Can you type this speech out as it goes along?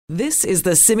This is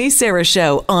the Simi Sara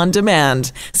Show on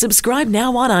demand. Subscribe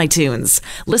now on iTunes.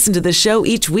 Listen to the show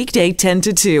each weekday 10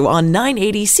 to 2 on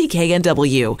 980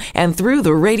 CKNW and through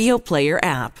the Radio Player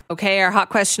app. Okay, our hot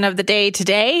question of the day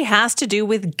today has to do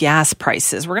with gas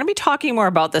prices. We're going to be talking more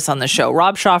about this on the show.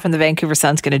 Rob Shaw from the Vancouver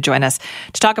Sun is going to join us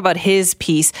to talk about his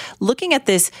piece looking at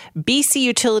this BC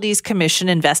Utilities Commission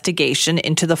investigation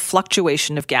into the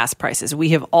fluctuation of gas prices. We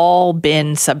have all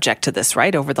been subject to this,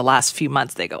 right? Over the last few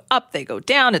months, they go up, they go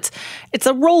down. It's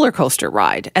a roller coaster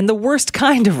ride, and the worst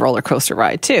kind of roller coaster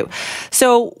ride, too.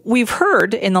 So we've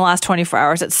heard in the last 24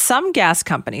 hours that some gas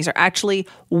companies are actually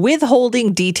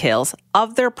withholding details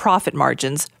of their profit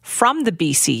margins from the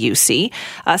BCUC,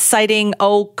 citing,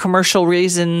 commercial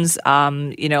reasons,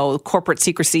 corporate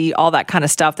secrecy, all that kind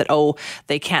of stuff that,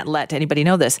 they can't let anybody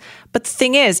know this. But the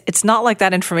thing is, it's not like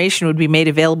that information would be made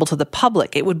available to the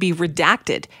public. It would be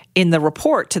redacted in the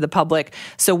report to the public,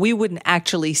 so we wouldn't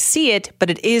actually see it, but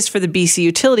it is for the BC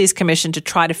Utilities Commission to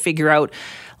try to figure out,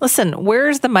 listen,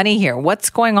 where's the money here? What's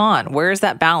going on? Where's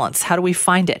that balance? How do we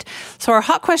find it? So our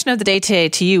hot question of the day today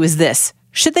to you is this.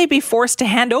 Should they be forced to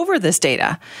hand over this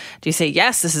data? Do you say,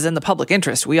 yes, this is in the public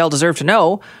interest, we all deserve to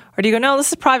know? Or do you go, no, this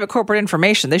is private corporate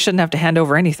information, they shouldn't have to hand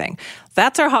over anything?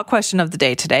 That's our hot question of the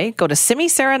day today. Go to Simi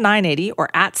Sara 980 or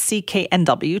at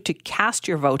CKNW to cast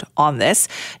your vote on this.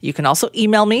 You can also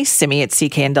email me,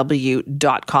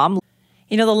 simi@cknw.com.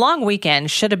 You know, the long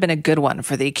weekend should have been a good one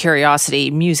for the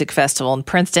Curiosity Music Festival in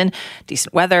Princeton.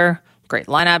 Decent weather, great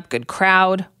lineup, good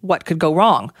crowd. What could go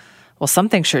wrong? Well,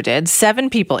 something sure did. 7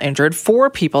 people injured,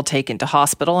 4 people taken to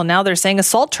hospital, and now they're saying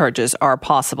assault charges are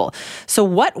possible. So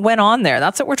what went on there?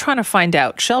 That's what we're trying to find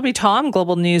out. Shelby Tom,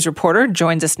 Global News reporter,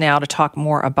 joins us now to talk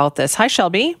more about this. Hi,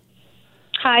 Shelby.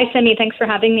 Hi, Simi. Thanks for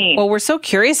having me. Well, we're so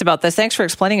curious about this. Thanks for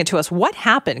explaining it to us. What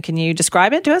happened? Can you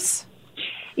describe it to us?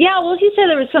 Yeah, well, as you said,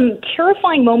 there were some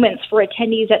terrifying moments for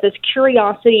attendees at this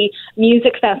Curiosity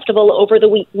Music Festival over the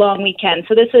long weekend.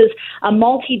 So this is a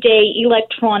multi-day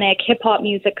electronic hip-hop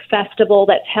music festival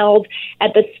that's held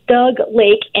at the Stug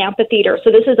Lake Amphitheater. So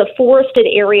this is a forested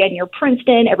area near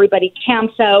Princeton. Everybody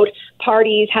camps out,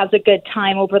 parties, has a good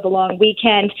time over the long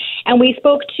weekend. And we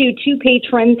spoke to 2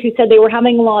 patrons who said they were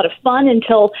having a lot of fun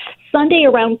until Sunday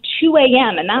around 2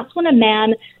 a.m., and that's when a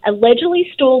man allegedly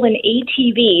stole an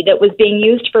ATV that was being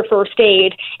used for first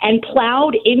aid and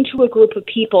plowed into a group of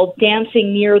people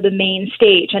dancing near the main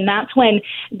stage. And that's when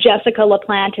Jessica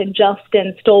LaPlante and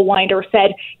Justin Stolwinder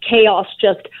said chaos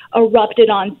just erupted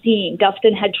on scene.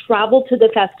 Dustin had traveled to the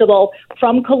festival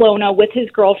from Kelowna with his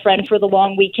girlfriend for the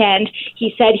long weekend.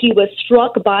 He said he was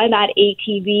struck by that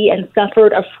ATV and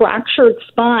suffered a fractured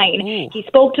spine. He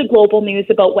spoke to Global News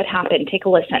about what happened. Take a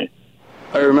listen.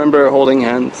 I remember holding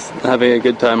hands, having a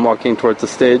good time walking towards the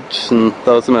stage, and that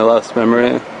was my last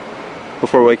memory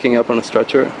before waking up on a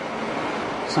stretcher.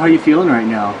 So how are you feeling right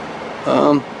now?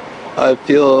 I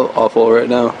feel awful right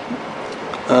now.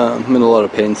 I'm in a lot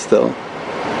of pain still.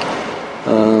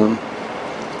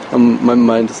 My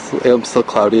mind is, I'm still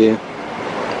cloudy. I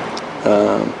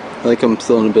think I'm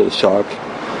still in a bit of shock.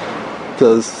 I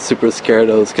was super scared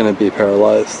I was going to be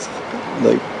paralyzed.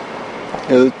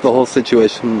 The whole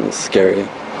situation was scary.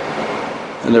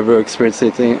 I never experienced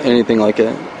anything like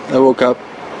it. I woke up,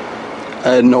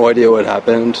 I had no idea what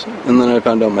happened, and then I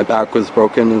found out my back was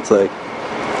broken. It's like,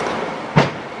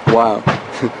 wow.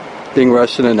 Being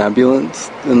rushed in an ambulance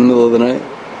in the middle of the night,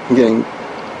 getting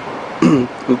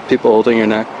people holding your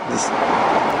neck is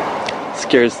the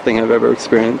scariest thing I've ever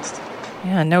experienced.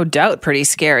 Yeah, no doubt. Pretty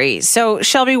scary. So,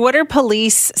 Shelby, what are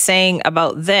police saying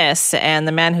about this and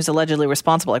the man who's allegedly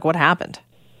responsible? Like, what happened?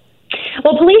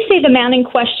 Well, police say the man in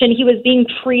question, he was being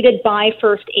treated by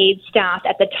first aid staff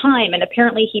at the time, and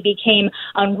apparently he became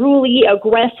unruly,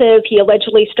 aggressive. He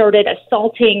allegedly started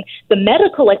assaulting the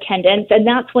medical attendants, and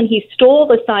that's when he stole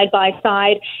the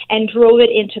side-by-side and drove it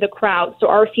into the crowd. So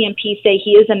RCMP say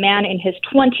he is a man in his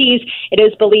 20s. It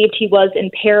is believed he was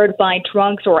impaired by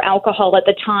drugs or alcohol at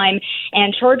the time,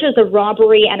 and charges of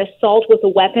robbery and assault with a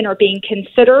weapon are being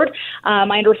considered.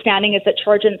 My understanding is that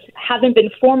charges haven't been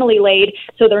formally laid,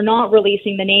 so they're not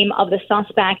releasing the name of the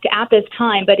suspect at this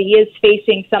time, but he is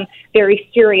facing some very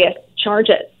serious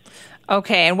charges.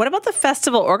 Okay, and what about the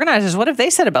festival organizers? What have they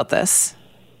said about this?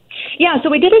 Yeah,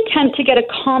 so we did attempt to get a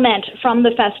comment from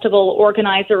the festival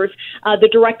organizers. The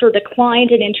director declined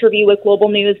an interview with Global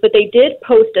News, but they did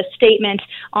post a statement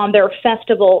on their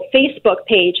festival Facebook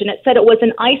page, and it said it was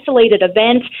an isolated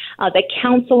event, that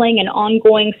counseling and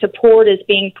ongoing support is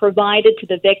being provided to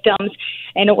the victims.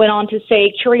 And it went on to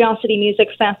say Curiosity Music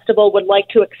Festival would like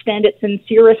to extend its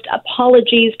sincerest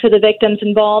apologies to the victims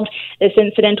involved. This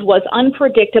incident was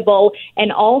unpredictable,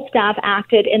 and all staff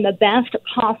acted in the best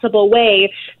possible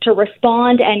way to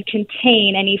respond and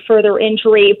contain any further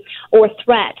injury or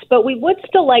threat. But we would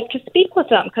still like to speak with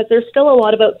them because there's still a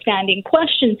lot of outstanding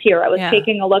questions here. I was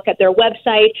taking a look at their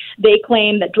website. They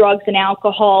claim that drugs and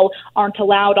alcohol aren't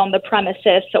allowed on the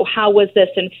premises. So how was this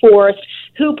enforced?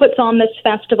 Who puts on this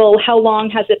festival? How long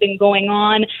has it been going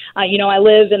on? I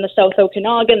live in the South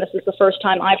Okanagan. This is the first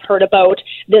time I've heard about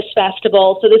this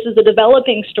festival. So this is a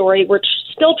developing story. We're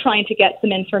still trying to get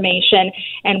some information,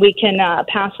 and we can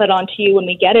pass that on to you when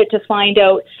we get it to find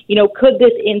out, could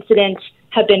this incident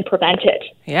have been prevented?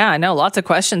 Yeah, I know. Lots of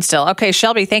questions still. Okay,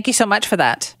 Shelby, thank you so much for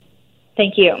that.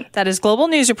 Thank you. That is Global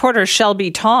News reporter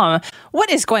Shelby Tom. What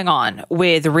is going on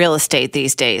with real estate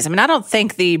these days? I mean, I don't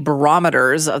think the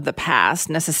barometers of the past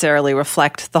necessarily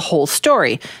reflect the whole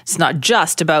story. It's not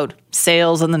just about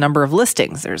sales and the number of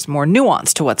listings. There's more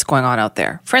nuance to what's going on out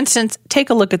there. For instance, take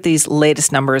a look at these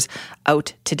latest numbers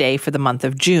out today for the month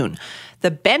of June. The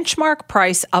benchmark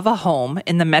price of a home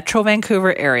in the Metro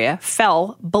Vancouver area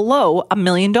fell below $1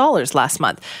 million last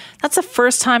month. That's the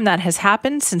first time that has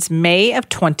happened since May of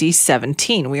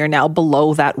 2017. We are now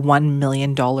below that $1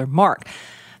 million mark.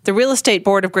 The Real Estate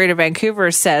Board of Greater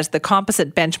Vancouver says the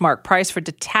composite benchmark price for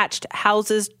detached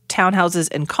houses, townhouses,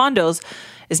 and condos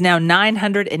is now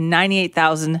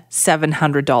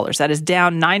 $998,700. That is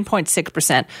down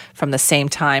 9.6% from the same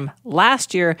time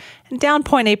last year and down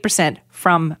 0.8%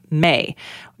 from May.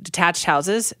 Detached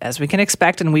houses, as we can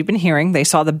expect, and we've been hearing, they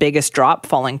saw the biggest drop,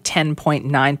 falling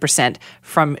 10.9%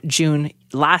 from June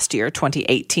last year,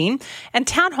 2018. And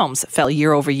townhomes fell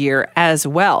year over year as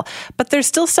well. But there's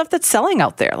still stuff that's selling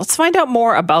out there. Let's find out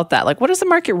more about that. Like, what is the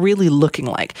market really looking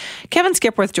like? Kevin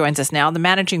Skipworth joins us now, the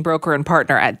managing broker and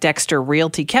partner at Dexter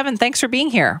Realty. Kevin, thanks for being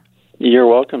here. You're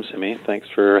welcome, Simi. Thanks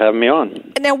for having me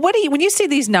on. Now, when you see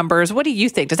these numbers, what do you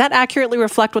think? Does that accurately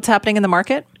reflect what's happening in the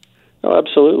market? Oh,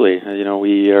 absolutely.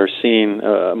 We are seeing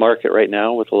a market right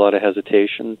now with a lot of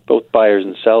hesitation, both buyers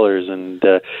and sellers, and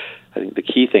I think the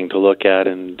key thing to look at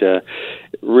and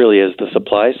really is the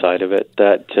supply side of it,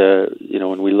 that,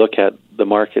 when we look at the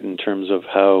market in terms of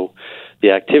how the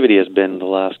activity has been the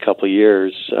last couple of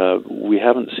years, we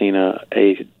haven't seen a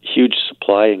huge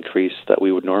supply increase that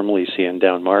we would normally see in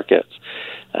down markets.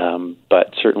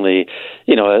 But certainly, as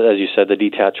you said, the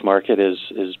detached market is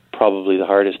probably the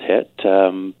hardest hit.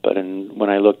 But when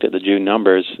I looked at the June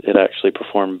numbers, it actually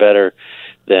performed better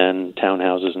than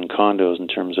townhouses and condos in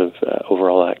terms of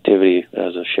overall activity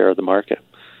as a share of the market.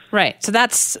 Right. So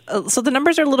so the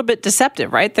numbers are a little bit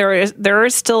deceptive, right? There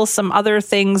is still some other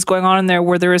things going on in there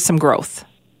where there is some growth.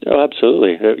 Oh,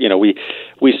 absolutely.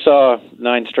 We saw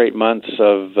 9 straight months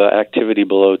of activity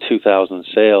below 2,000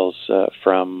 sales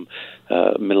from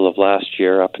middle of last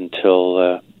year up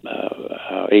until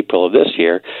April of this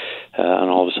year. And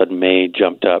all of a sudden, May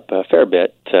jumped up a fair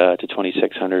bit to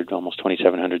 2,600, almost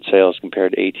 2,700 sales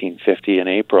compared to 1,850 in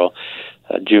April.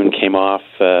 June came off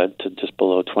to just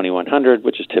below 2,100,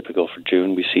 which is typical for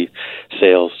June. We see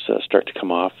sales start to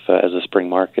come off as the spring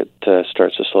market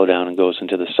starts to slow down and goes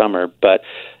into the summer. But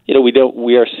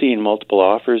we are seeing multiple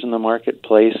offers in the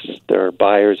marketplace. There are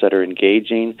buyers that are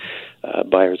engaging,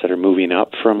 buyers that are moving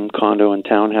up from condo and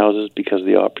townhouses because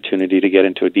the opportunity to get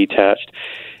into a detached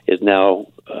is now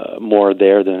more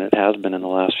there than it has been in the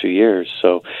last few years.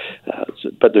 So,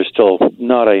 but there's still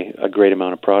not a great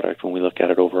amount of product when we look at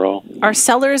it overall. Are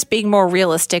sellers being more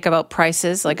realistic about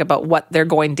prices, like about what they're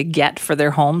going to get for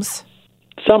their homes?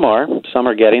 Some are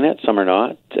getting it, some are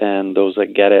not, and those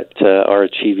that get it are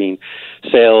achieving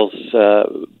sales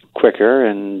quicker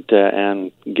and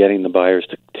getting the buyers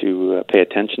to pay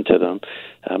attention to them.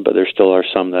 But there still are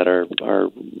some that are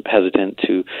hesitant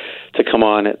to come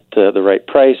on at the right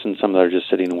price, and some that are just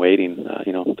sitting and waiting.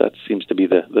 That seems to be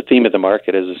the theme of the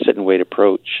market, is a sit and wait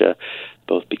approach,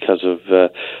 both because of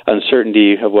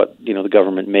uncertainty of what the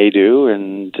government may do,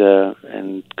 and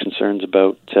concerns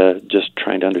about just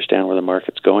trying to understand where the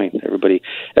market's going. Everybody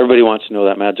wants to know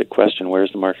that magic question: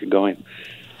 where's the market going?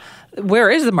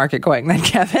 Where is the market going then,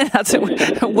 Kevin?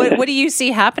 What do you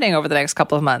see happening over the next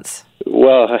couple of months?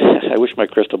 Well, I wish my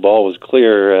crystal ball was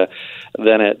clearer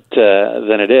than it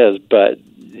is, but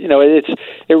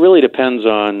it really depends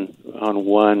on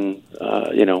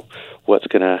what's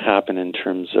going to happen in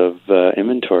terms of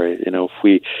inventory. If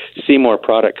we see more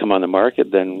product come on the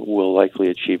market, then we'll likely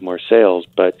achieve more sales.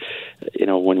 But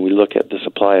when we look at the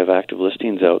supply of active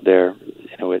listings out there,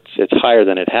 it's higher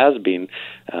than it has been,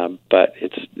 but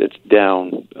it's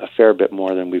down a fair bit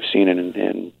more than we've seen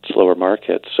in slower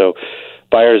markets. So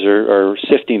buyers are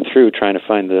sifting through, trying to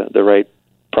find the right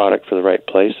product for the right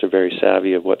place. They're very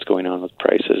savvy of what's going on with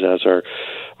prices, as are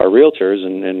our realtors,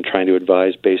 and trying to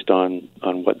advise based on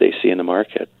what they see in the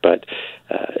market. But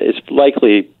it's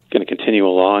likely going to continue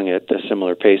along at a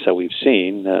similar pace that we've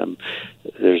seen.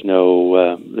 There's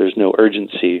no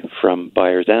urgency from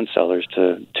buyers and sellers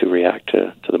to react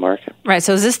to the market. Right.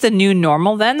 So is this the new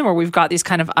normal then, where we've got these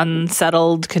kind of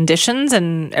unsettled conditions,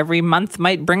 and every month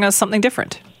might bring us something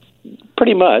different?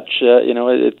 Pretty much,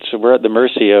 we're at the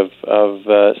mercy of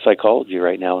psychology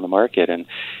right now in the market, and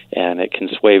it can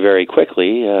sway very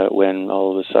quickly when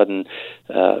all of a sudden,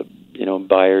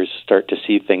 buyers start to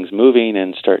see things moving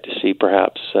and start to see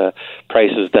perhaps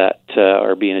prices that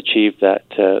are being achieved that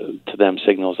to them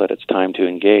signals that it's time to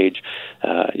engage.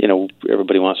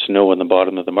 Everybody wants to know when the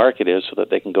bottom of the market is so that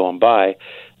they can go and buy.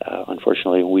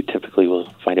 Unfortunately, we typically will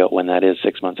find out when that is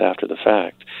 6 months after the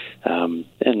fact. And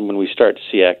when we start to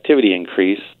see activity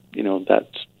increase, that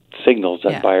signals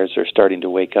that buyers are starting to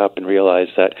wake up and realize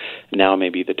that now may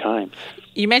be the time.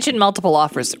 You mentioned multiple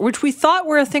offers, which we thought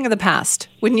were a thing of the past,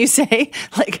 wouldn't you say?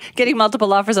 Like getting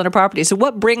multiple offers on a property. So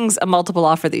what brings a multiple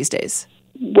offer these days?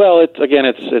 Well, it's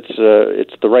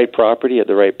the right property at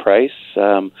the right price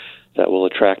that will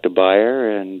attract a buyer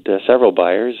and several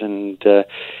buyers, and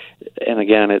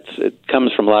again, it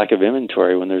comes from lack of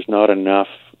inventory. When there's not enough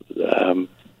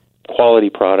quality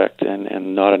product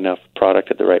and not enough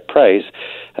product at the right price,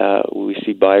 we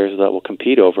see buyers that will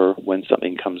compete over when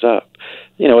something comes up.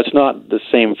 It's not the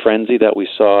same frenzy that we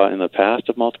saw in the past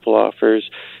of multiple offers.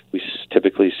 We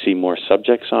typically see more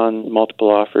subjects on multiple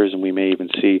offers, and we may even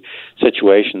see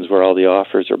situations where all the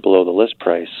offers are below the list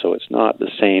price. So it's not the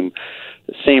same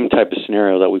type of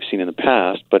scenario that we've seen in the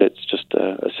past, but it's just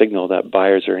a signal that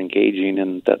buyers are engaging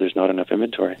and that there's not enough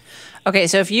inventory. Okay,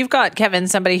 so if you've got, Kevin,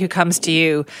 somebody who comes to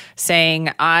you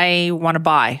saying, I want to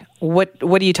buy, what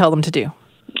do you tell them to do?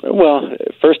 Well,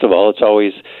 first of all, it's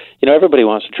always, everybody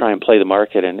wants to try and play the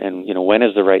market and when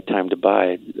is the right time to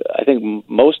buy? I think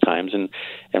most times, and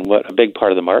what a big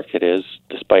part of the market is,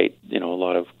 despite, a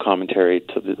lot of commentary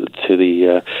to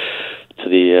the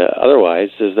otherwise,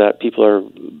 is that people are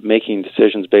making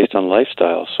decisions based on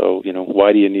lifestyle. So,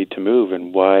 why do you need to move,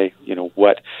 and why,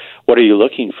 what are you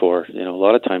looking for? A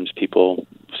lot of times people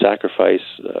sacrifice,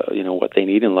 what they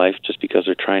need in life just because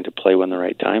they're trying to play when the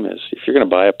right time is. If you're going to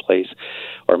buy a place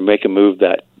or make a move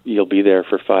that you'll be there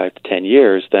for 5 to 10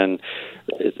 years, then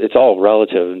it's all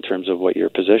relative in terms of what your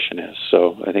position is.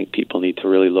 So I think people need to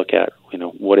really look at,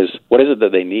 what is it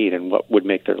that they need and what would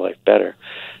make their life better.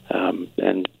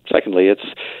 And secondly, if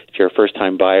you're a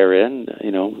first-time buyer in,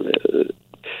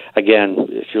 again,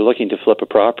 if you're looking to flip a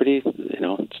property,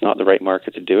 it's not the right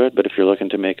market to do it. But if you're looking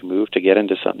to make a move to get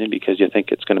into something because you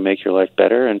think it's going to make your life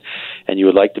better and you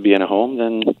would like to be in a home,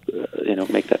 then,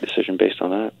 make that decision based on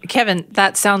that. Kevin,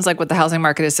 that sounds like what the housing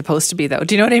market is supposed to be, though.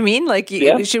 Do you know what I mean? Like,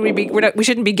 we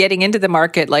shouldn't be getting into the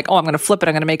market like, I'm going to flip it,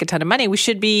 I'm going to make a ton of money. We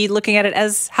should be looking at it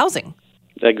as housing.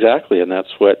 Exactly, and that's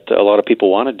what a lot of people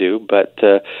want to do, but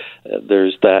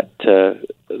there's that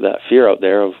fear out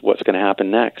there of what's going to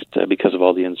happen next because of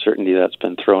all the uncertainty that's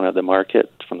been thrown at the market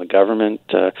from the government,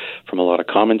 from a lot of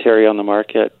commentary on the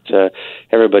market.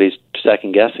 Everybody's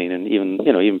second guessing, and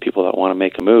even people that want to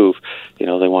make a move, they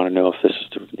want to know if this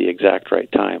is the exact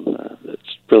right time.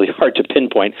 It's really hard to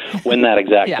pinpoint when that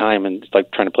exact time, and it's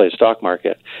like trying to play a stock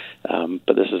market.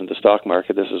 But this isn't the stock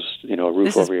market. This is a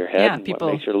roof over your head.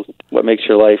 And what makes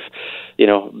your life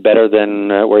better than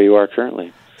where you are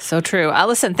currently. So true.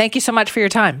 Listen, thank you so much for your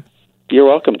time. You're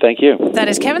welcome. Thank you. That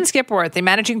is Kevin Skipworth, the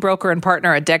managing broker and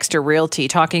partner at Dexter Realty,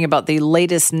 talking about the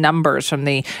latest numbers from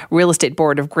the Real Estate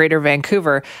Board of Greater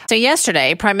Vancouver. So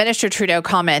yesterday, Prime Minister Trudeau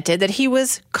commented that he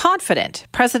was confident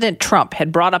President Trump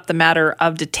had brought up the matter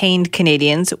of detained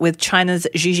Canadians with China's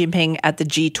Xi Jinping at the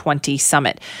G20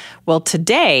 summit. Well,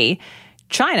 today,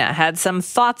 China had some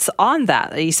thoughts on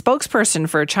that. A spokesperson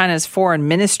for China's foreign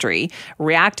ministry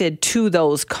reacted to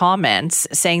those comments,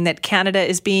 saying that Canada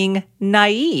is being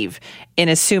naive in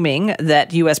assuming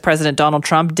that U.S. President Donald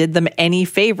Trump did them any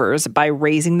favors by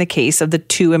raising the case of the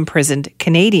 2 imprisoned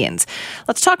Canadians.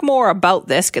 Let's talk more about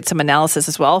this, get some analysis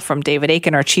as well from David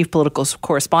Akin, our chief political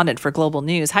correspondent for Global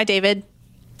News. Hi, David.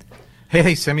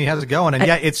 Hey, Simi, how's it going? And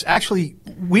it's actually,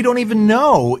 we don't even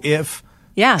know if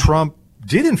Trump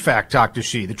did in fact talk to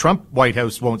Xi. The Trump White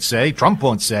House won't say, Trump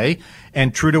won't say,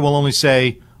 and Trudeau will only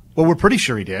say, Well, we're pretty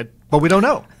sure he did, but we don't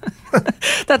know.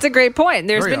 That's a great point.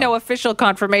 There's been no official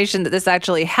confirmation that this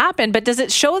actually happened, but does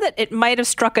it show that it might have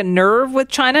struck a nerve with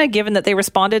China, given that they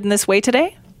responded in this way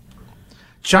today?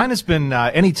 China's been,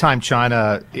 anytime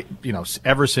China,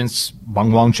 ever since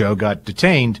Wang Wangzhou got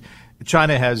detained,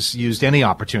 China has used any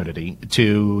opportunity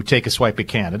to take a swipe at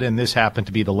Canada, and this happened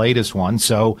to be the latest one.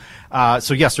 So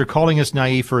yes, they're calling us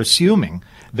naive for assuming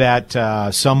that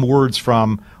some words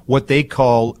from what they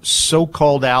call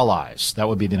so-called allies, that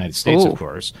would be the United States, of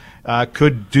course,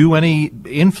 could do any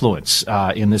influence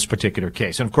in this particular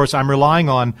case. And of course, I'm relying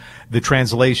on the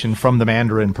translation from the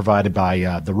Mandarin provided by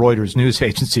the Reuters news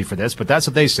agency for this, but that's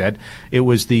what they said. It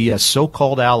was the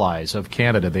so-called allies of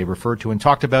Canada they referred to and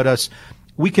talked about us.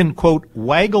 We can, quote,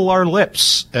 waggle our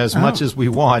lips as much as we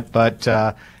want, but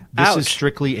this is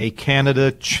strictly a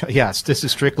Canada-China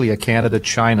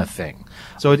thing.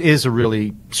 So it is a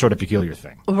really sort of peculiar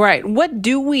thing. Right. What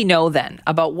do we know then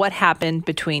about what happened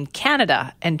between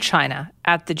Canada and China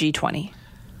at the G20?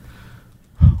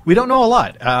 We don't know a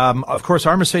lot. Of course,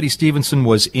 our Mercedes Stephenson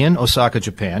was in Osaka,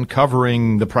 Japan,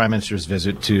 covering the Prime Minister's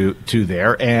visit to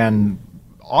there, and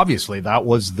obviously that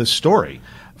was the story.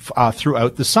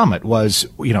 Throughout the summit was,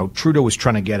 Trudeau was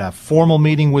trying to get a formal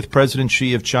meeting with President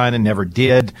Xi of China, never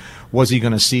did. Was he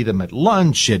going to see them at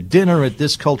lunch, at dinner, at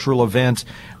this cultural event?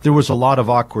 There was a lot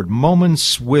of awkward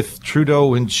moments with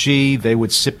Trudeau and Xi. They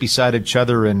would sit beside each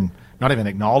other and not even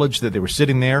acknowledge that they were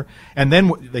sitting there. And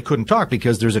then they couldn't talk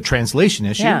because there's a translation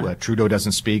issue. Yeah. Trudeau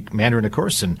doesn't speak Mandarin, of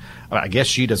course, and I guess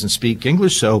Xi doesn't speak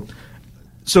English. So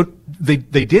they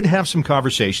did have some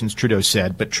conversations, Trudeau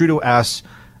said, but Trudeau asked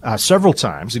several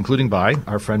times, including by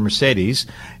our friend Mercedes,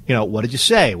 what did you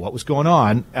say? What was going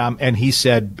on? And he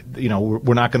said,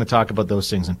 we're not going to talk about those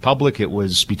things in public. It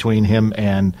was between him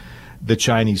and the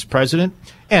Chinese president.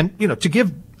 And, to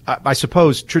give, I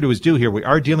suppose Trudeau is due here, we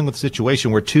are dealing with a situation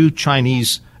where two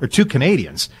Canadians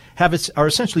are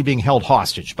essentially being held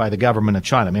hostage by the government of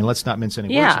China. I mean, let's not mince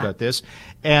any words about this.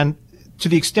 And to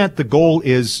the extent the goal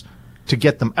is to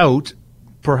get them out,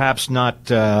 perhaps not,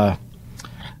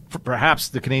 perhaps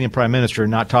the Canadian Prime Minister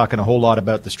not talking a whole lot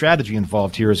about the strategy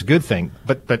involved here is a good thing.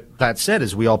 But that said,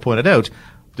 as we all pointed out,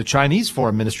 the Chinese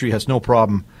Foreign Ministry has no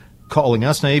problem calling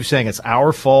us naive, saying it's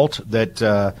our fault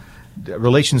that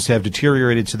relations have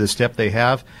deteriorated to the step they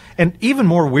have. And even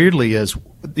more weirdly is,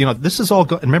 this is all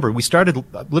remember, we started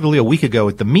literally a week ago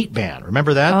with the meat ban.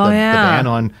 Remember that? The ban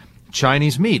on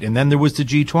Chinese meat. And then there was the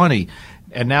G20.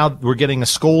 And now we're getting a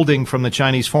scolding from the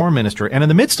Chinese Foreign Minister. And in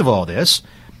the midst of all this,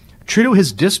 Trudeau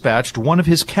has dispatched one of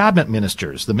his cabinet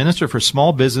ministers, the Minister for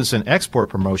Small Business and Export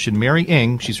Promotion, Mary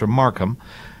Ng. She's from Markham.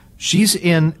 She's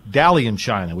in Dalian,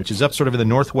 China, which is up sort of in the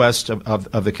northwest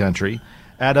of the country,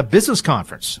 at a business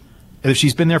conference.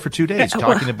 She's been there for 2 days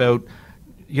talking about,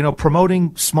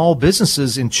 promoting small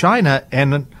businesses in China.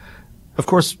 And, of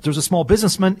course, there's a small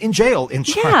businessman in jail in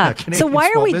China. Yeah. So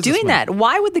why are we doing that?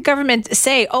 Why would the government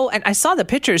say, and I saw the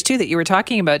pictures, too, that you were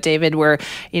talking about, David, where,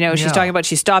 she's talking about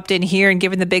she stopped in here and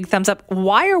given the big thumbs up.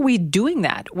 Why are we doing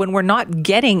that when we're not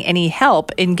getting any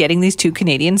help in getting these two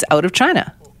Canadians out of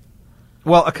China?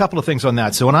 Well, a couple of things on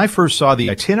that. So when I first saw the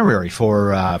itinerary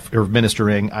for Minister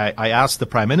Ng, I asked the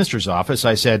Prime Minister's office,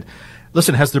 I said,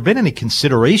 listen, has there been any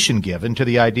consideration given to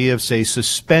the idea of, say,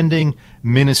 suspending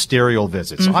ministerial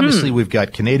visits? Mm-hmm. Obviously, we've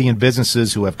got Canadian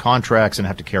businesses who have contracts and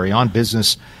have to carry on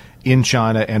business in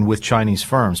China and with Chinese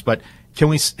firms. But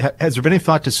has there been any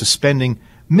thought to suspending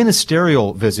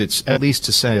ministerial visits, at least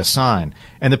to say a sign?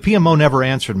 And the PMO never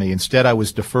answered me. Instead, I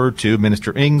was deferred to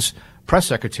Minister Ng's press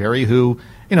secretary, who,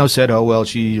 said,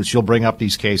 she'll bring up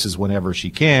these cases whenever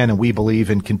she can, and we believe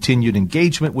in continued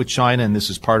engagement with China, and this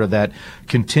is part of that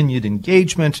continued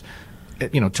engagement,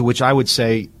 to which I would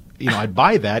say, I'd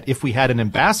buy that if we had an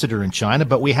ambassador in China,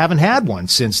 but we haven't had one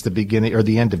since the beginning or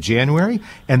the end of January.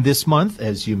 And this month,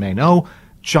 as you may know,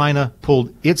 China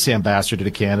pulled its ambassador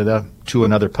to Canada to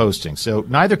another posting. So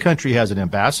neither country has an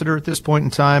ambassador at this point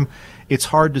in time. It's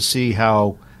hard to see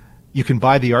how you can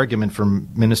buy the argument from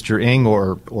Minister Ng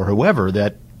or whoever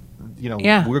that,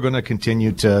 we're going to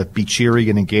continue to be cheery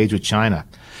and engage with China.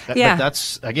 But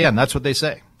that's what they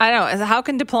say. I know. How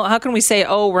can we say,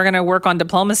 we're going to work on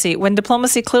diplomacy when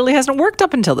diplomacy clearly hasn't worked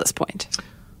up until this point?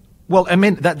 Well, I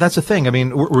mean, that's the thing. I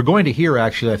mean, we're going to hear,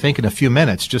 actually, I think in a few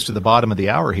minutes, just at the bottom of the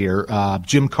hour here,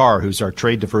 Jim Carr, who's our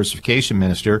trade diversification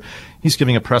minister. He's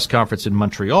giving a press conference in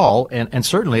Montreal. And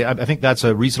certainly, I think that's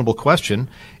a reasonable question,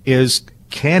 is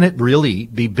can it really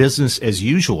be business as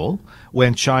usual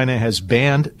when China has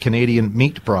banned Canadian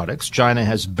meat products? China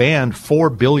has banned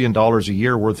 $4 billion a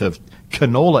year worth of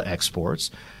canola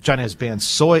exports. China has banned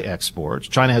soy exports.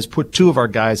 China has put two of our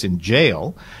guys in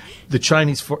jail. the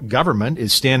Chinese government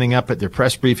is standing up at their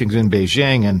press briefings in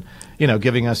Beijing and,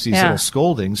 giving us these little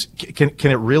scoldings.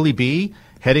 Can it really be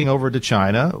heading over to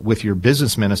China with your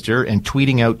business minister and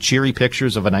tweeting out cheery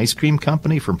pictures of an ice cream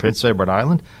company from Prince Edward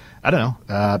Island? I don't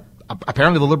know.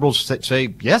 Apparently the Liberals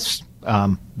say yes.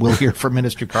 We'll hear from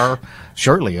Minister Carr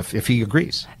shortly if he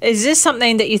agrees. Is this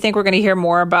something that you think we're going to hear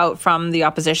more about from the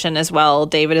opposition as well,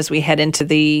 David, as we head into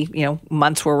the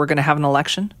months where we're going to have an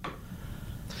election?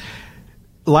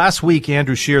 Last week,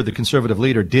 Andrew Scheer, the Conservative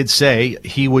leader, did say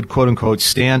he would, quote unquote,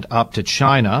 stand up to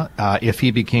China if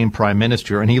he became prime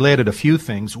minister. And he laid out a few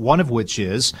things, one of which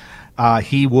is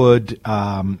he would,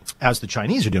 as the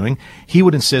Chinese are doing, he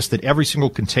would insist that every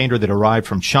single container that arrived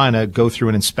from China go through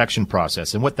an inspection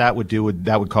process. And what that would do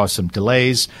that would cause some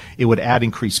delays. It would add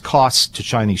increased costs to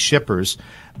Chinese shippers.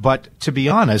 But to be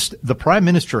honest, the prime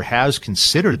minister has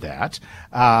considered that,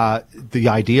 the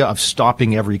idea of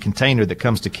stopping every container that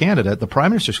comes to Canada. The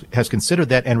prime minister has considered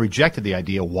that and rejected the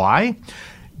idea. Why?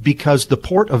 Because the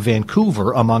port of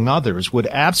Vancouver, among others, would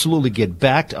absolutely get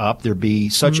backed up. There'd be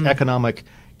such economic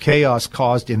chaos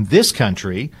caused in this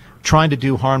country trying to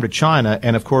do harm to China.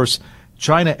 And of course,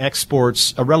 China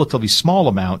exports a relatively small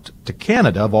amount to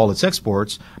Canada of all its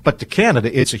exports, but to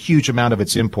Canada, it's a huge amount of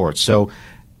its imports. So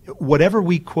whatever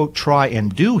we, quote, try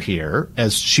and do here,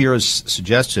 as Scheer has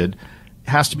suggested,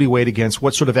 has to be weighed against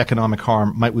what sort of economic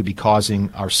harm might we be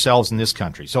causing ourselves in this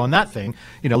country. So on that thing,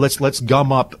 let's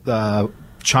gum up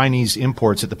Chinese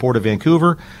imports at the Port of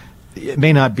Vancouver. It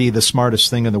may not be the smartest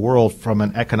thing in the world from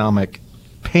an economic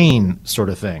pain sort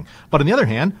of thing. But on the other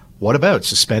hand, what about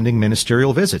suspending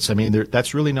ministerial visits? I mean,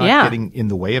 that's really not getting in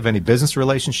the way of any business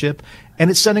relationship.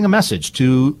 And it's sending a message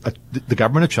to the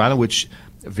government of China, which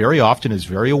very often is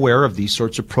very aware of these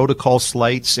sorts of protocol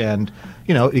slights and,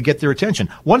 to get their attention.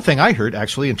 One thing I heard,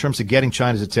 actually, in terms of getting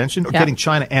China's attention or getting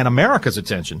China and America's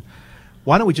attention,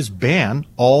 why don't we just ban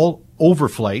all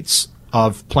overflights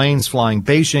of planes flying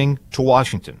Beijing to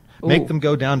Washington? Ooh. Make them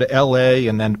go down to L.A.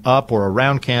 and then up or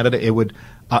around Canada. It would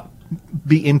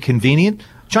be inconvenient.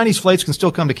 Chinese flights can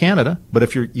still come to Canada, but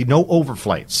if no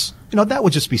overflights, that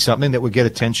would just be something that would get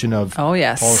attention of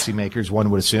policymakers, one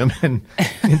would assume, in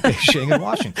Beijing and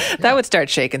Washington. That would start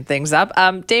shaking things up.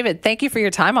 David, thank you for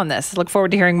your time on this. Look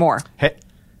forward to hearing more.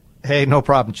 Hey, no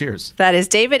problem. Cheers. That is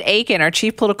David Akin, our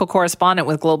chief political correspondent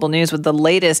with Global News, with the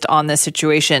latest on this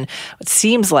situation. It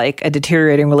seems like a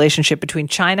deteriorating relationship between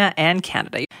China and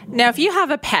Canada. Now, if you have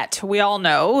a pet, we all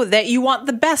know that you want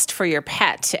the best for your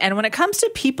pet. And when it comes to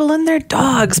people and their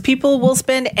dogs, people will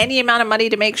spend any amount of money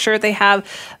to make sure they have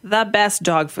the best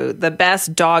dog food, the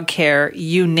best dog care,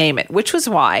 you name it, which was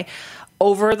why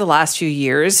over the last few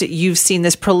years, you've seen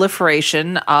this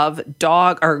proliferation of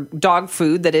dog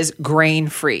food that is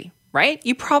grain-free, right?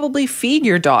 You probably feed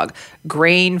your dog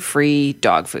grain-free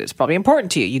dog food. It's probably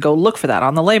important to you. You go look for that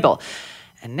on the label.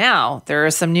 And now there are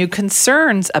some new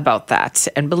concerns about that.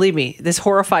 And believe me, this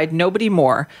horrified nobody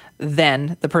more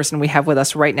than the person we have with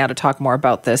us right now to talk more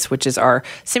about this, which is our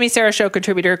Simi Sara Show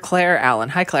contributor, Claire Allen.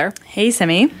 Hi, Claire. Hey,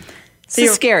 Simi. So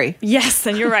it's scary. Yes,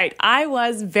 and you're right. I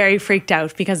was very freaked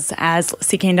out because, as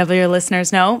CKNW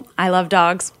listeners know, I love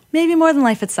dogs. Maybe more than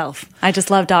life itself. I just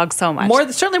love dogs so much.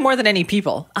 Certainly more than any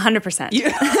people. 100%.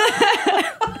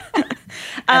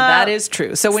 And that is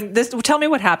true. So tell me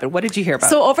what happened. What did you hear about?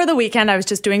 So over the weekend, I was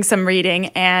just doing some reading,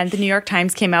 and the New York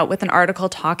Times came out with an article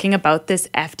talking about this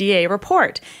FDA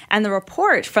report. And the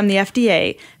report from the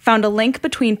FDA found a link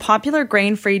between popular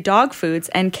grain-free dog foods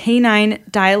and canine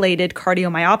dilated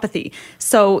cardiomyopathy.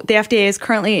 So the FDA is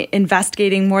currently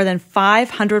investigating more than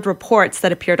 500 reports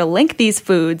that appear to link these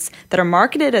foods that are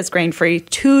marketed as grain-free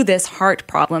to this heart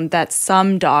problem that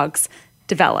some dogs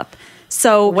develop.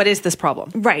 So what is this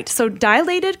problem? Right. So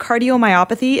dilated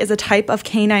cardiomyopathy is a type of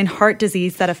canine heart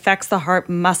disease that affects the heart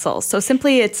muscles. So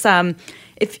simply it's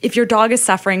if your dog is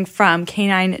suffering from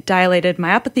canine dilated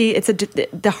myopathy,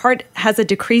 the heart has a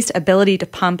decreased ability to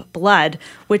pump blood,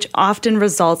 which often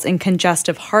results in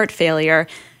congestive heart failure.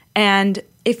 And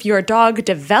if your dog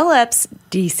develops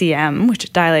DCM, which is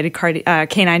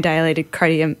canine dilated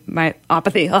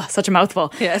cardiomyopathy, such a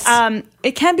mouthful. Yes.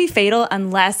 It can be fatal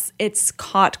unless it's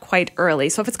caught quite early.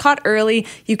 So if it's caught early,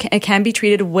 it can be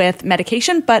treated with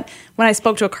medication. But when I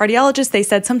spoke to a cardiologist, they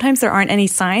said sometimes there aren't any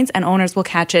signs and owners will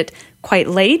catch it quite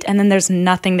late, and then there's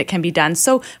nothing that can be done.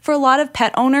 So for a lot of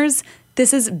pet owners,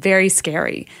 this is very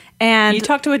scary. And you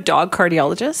talked to a dog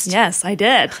cardiologist? Yes, I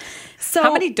did. So,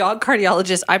 how many dog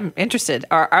cardiologists, I'm interested,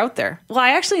 are out there? Well, I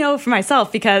actually know for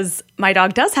myself because my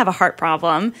dog does have a heart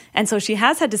problem. And so she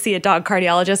has had to see a dog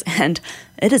cardiologist, and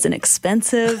it is an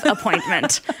expensive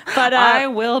appointment. But I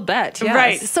will bet. Yes.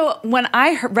 Right. So when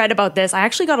I read about this, I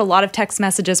actually got a lot of text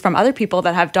messages from other people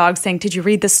that have dogs saying, did you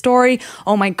read this story?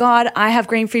 Oh my God, I have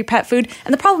grain-free pet food.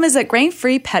 And the problem is that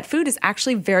grain-free pet food is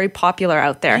actually very popular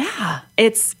out there. Yeah.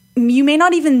 You may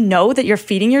not even know that you're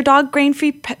feeding your dog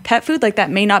grain-free pet food. Like that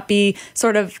may not be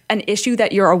sort of an issue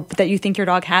that you think your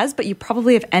dog has, but you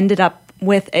probably have ended up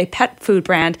with a pet food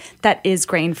brand that is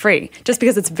grain-free just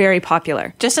because it's very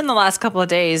popular. Just in the last couple of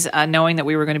days, knowing that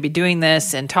we were going to be doing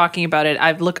this and talking about it,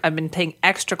 I've been paying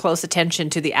extra close attention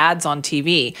to the ads on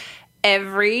TV.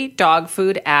 Every dog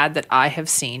food ad that I have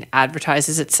seen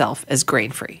advertises itself as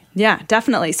grain-free. Yeah,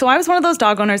 definitely. So I was one of those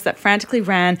dog owners that frantically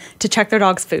ran to check their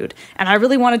dog's food. And I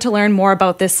really wanted to learn more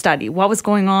about this study. What was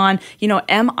going on?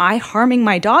 Am I harming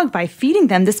my dog by feeding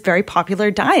them this very popular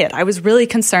diet? I was really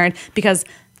concerned because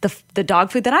the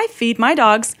dog food that I feed my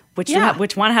dogs, which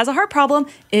one has a heart problem,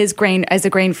 is a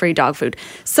grain-free dog food.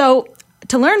 So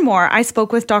to learn more, I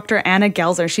spoke with Dr. Anna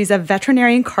Gelzer. She's a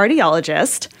veterinarian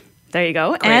cardiologist. There you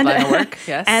go. Great line of work,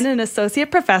 yes. And an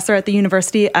associate professor at the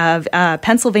University of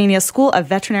Pennsylvania School of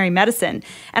Veterinary Medicine.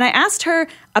 And I asked her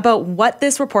about what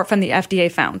this report from the FDA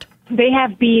found. They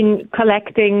have been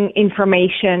collecting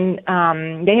information.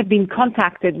 They have been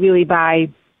contacted really by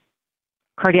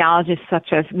cardiologists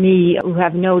such as me who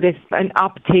have noticed an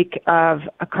uptick of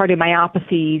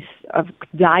cardiomyopathies, of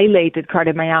dilated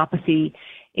cardiomyopathy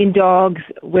in dogs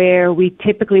where we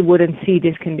typically wouldn't see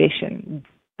this condition.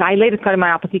 Dilated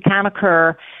cardiomyopathy can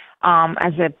occur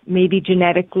as a maybe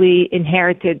genetically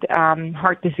inherited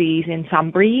heart disease in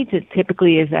some breeds. It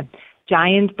typically is a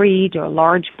giant breed or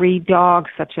large breed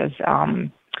dogs such as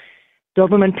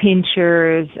Doberman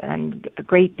Pinschers and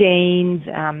Great Danes,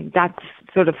 that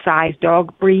sort of size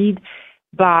dog breed.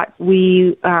 But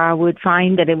we would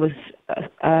find that it was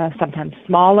sometimes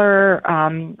smaller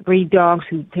breed dogs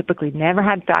who typically never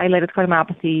had dilated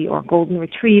cardiomyopathy, or golden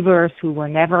retrievers who were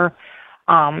never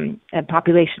a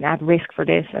population at risk for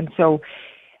this. And so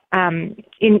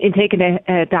in taking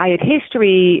a diet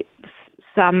history,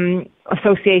 some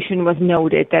association was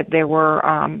noted that there were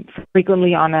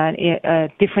frequently on a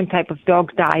different type of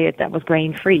dog diet that was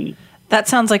grain-free. That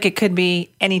sounds like it could be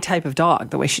any type of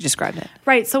dog, the way she described it.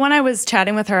 Right. So when I was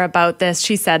chatting with her about this,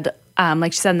 she said,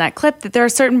 like she said in that clip, that there are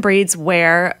certain breeds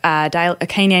where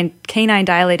canine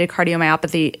dilated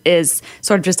cardiomyopathy is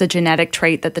sort of just a genetic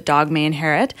trait that the dog may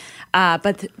inherit.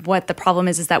 But what the problem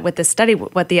is that with this study,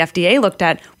 what the FDA looked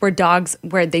at were dogs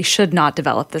where they should not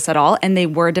develop this at all, and they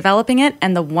were developing it.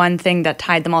 And the one thing that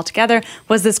tied them all together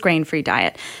was this grain-free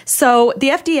diet. So the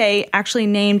FDA actually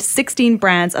named 16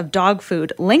 brands of dog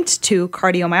food linked to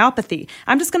cardiomyopathy.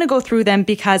 I'm just going to go through them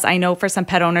because I know for some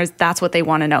pet owners, that's what they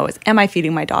want to know is, am I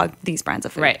feeding my dog these brands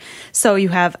of food? Right. So you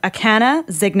have Acana,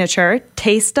 Signature,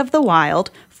 Taste of the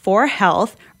Wild,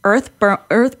 4Health,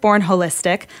 Earthborn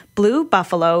Holistic, Blue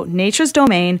Buffalo, Nature's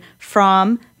Domain,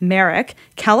 From, Merrick,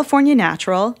 California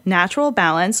Natural, Natural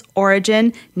Balance,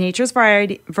 Origin, Nature's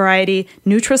Variety,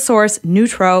 Nutrisource,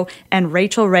 Nutro, and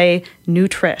Rachel Ray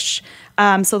Nutrish.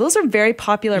 So those are very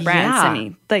popular brands to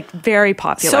me, like very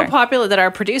popular. So popular that our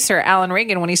producer, Alan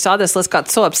Reagan, when he saw this list, got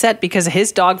so upset because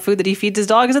his dog food that he feeds his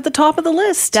dog is at the top of the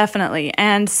list. Definitely.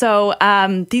 And so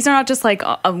these are not just like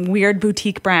weird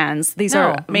boutique brands. These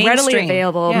are readily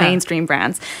available mainstream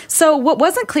brands. So what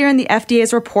wasn't clear in the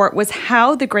FDA's report was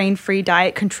how the grain-free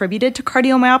diet contributed to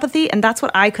cardiomyopathy, and that's what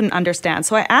I couldn't understand.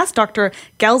 So I asked Dr.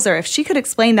 Gelzer if she could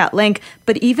explain that link,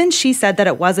 but even she said that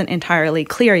it wasn't entirely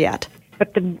clear yet.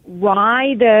 But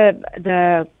why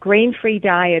the grain-free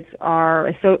diets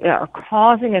are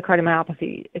causing a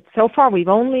cardiomyopathy? So far, we've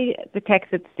only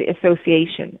detected the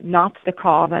association, not the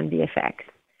cause and the effect.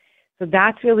 So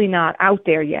that's really not out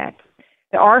there yet.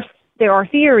 There are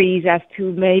theories as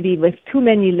to maybe with too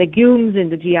many legumes in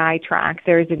the GI tract,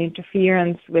 there is an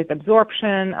interference with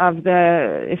absorption of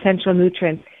the essential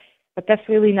nutrients, but that's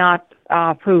really not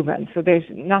proven. So there's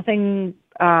nothing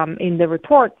in the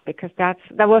report, because that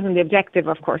wasn't the objective,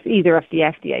 of course, either of the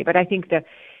FDA. But I think that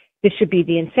this should be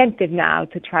the incentive now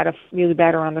to try to really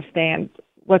better understand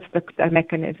what's the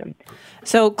mechanism.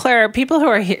 So, Claire, people who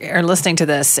are listening to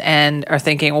this and are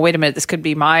thinking, well, wait a minute, this could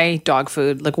be my dog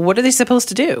food. Like, what are they supposed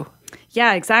to do?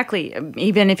 Yeah, exactly.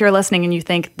 Even if you're listening and you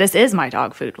think, this is my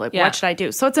dog food, like, what should I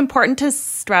do? So it's important to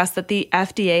stress that the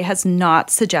FDA has not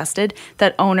suggested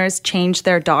that owners change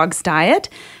their dog's diet.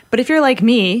 But if you're like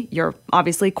me, you're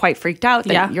obviously quite freaked out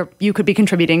that you could be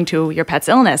contributing to your pet's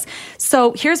illness.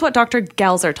 So here's what Dr.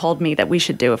 Gelzer told me that we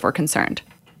should do if we're concerned.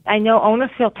 I know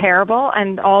owners feel terrible,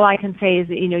 and all I can say is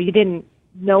that, you didn't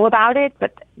know about it,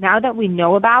 but now that we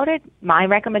know about it, my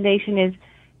recommendation is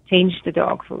change the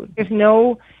dog food. There's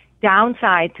no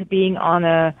downside to being on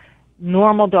a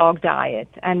normal dog diet.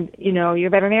 And, your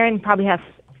veterinarian probably has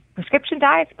prescription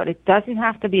diets, but it doesn't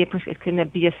have to be it can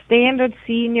be a standard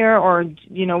senior or,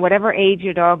 whatever age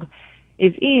your dog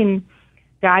is in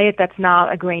diet that's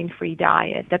not a grain-free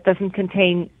diet, that doesn't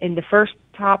contain in the first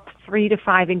top 3 to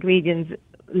 5 ingredients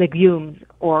legumes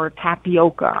or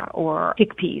tapioca or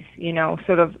chickpeas,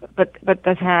 but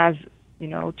that has,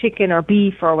 chicken or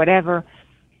beef or whatever.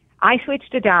 I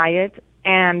switched a diet,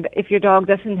 and if the dog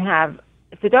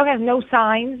has no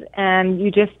signs and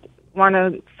you just want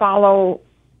to follow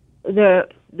the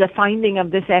finding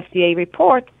of this FDA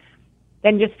report,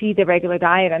 then just feed the regular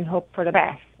diet and hope for the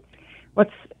best.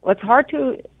 What's hard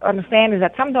to understand is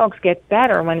that some dogs get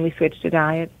better when we switch to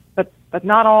diet, but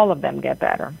not all of them get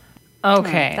better.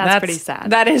 Okay. That's pretty sad.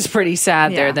 That is pretty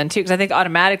sad there then, too, because I think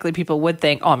automatically people would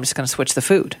think, I'm just going to switch the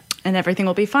food. And everything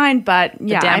will be fine, but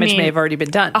the damage may have already been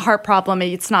done. A heart problem,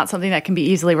 it's not something that can be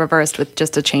easily reversed with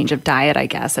just a change of diet, I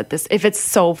guess, if it's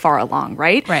so far along,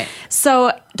 right? Right.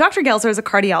 So Dr. Gelzer is a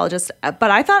cardiologist,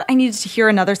 but I thought I needed to hear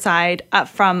another side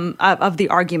of the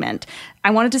argument.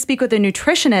 I wanted to speak with a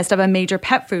nutritionist of a major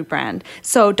pet food brand.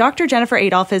 So Dr. Jennifer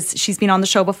Adolph she's been on the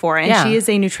show before, and she is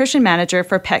a nutrition manager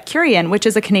for PetCurian, which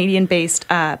is a Canadian-based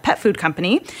pet food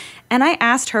company. And I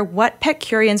asked her what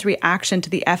PetCurian's reaction to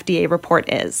the FDA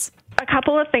report is. A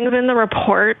couple of things in the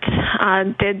report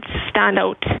did stand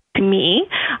out to me.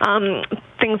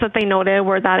 Things that they noted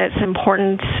were that it's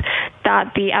important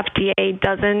that the FDA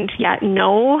doesn't yet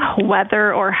know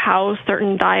whether or how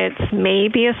certain diets may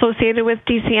be associated with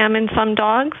DCM in some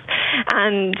dogs,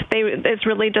 and it's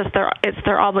really just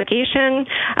their obligation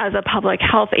as a public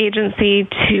health agency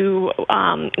to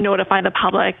notify the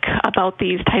public about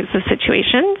these types of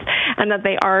situations, and that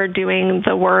they are doing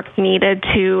the work needed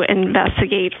to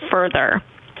investigate further.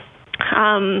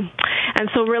 And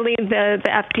so really the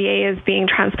FDA is being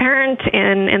transparent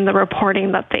in the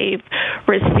reporting that they've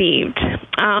received.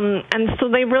 And so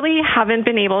they really haven't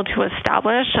been able to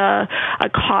establish a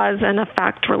cause and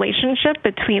effect relationship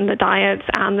between the diets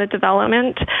and the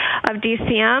development of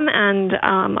DCM,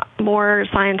 and more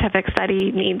scientific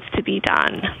study needs to be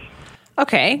done.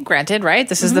 Okay, granted, right?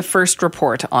 This is the first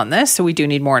report on this, so we do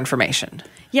need more information.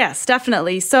 Yes,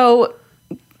 definitely. So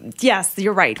yes,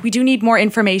 you're right. We do need more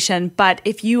information, but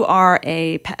if you are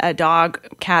a dog,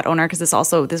 cat owner, because this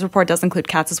report does include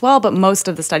cats as well, but most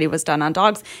of the study was done on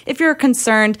dogs. If you're a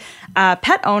concerned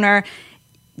pet owner,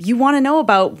 you want to know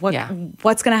about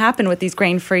what's going to happen with these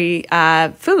grain-free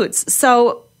foods.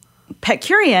 So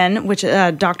PetCurian, which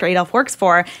Dr. Adolph works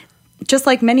for, just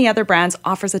like many other brands,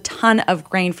 offers a ton of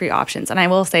grain-free options. And I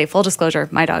will say, full disclosure,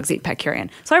 my dogs eat PetCurian.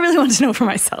 So I really wanted to know for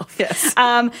myself. Yes.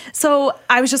 So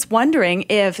I was just wondering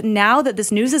if now that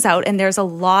this news is out and there's a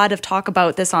lot of talk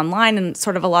about this online and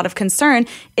sort of a lot of concern,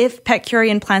 if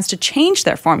PetCurian plans to change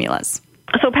their formulas.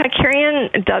 So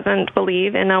PetCurian doesn't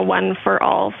believe in a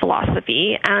one-for-all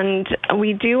philosophy, and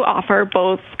we do offer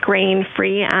both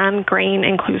grain-free and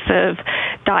grain-inclusive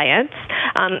diets.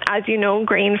 As you know,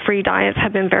 grain-free diets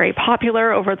have been very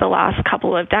popular over the last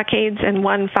couple of decades, and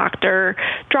one factor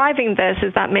driving this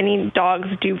is that many dogs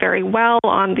do very well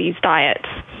on these diets.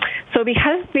 So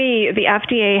because the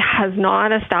FDA has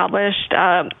not established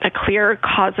a clear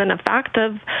cause and effect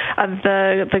of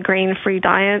the grain-free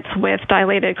diets with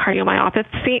dilated cardiomyopathy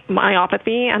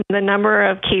and the number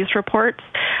of case reports,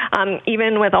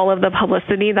 even with all of the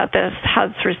publicity that this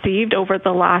has received over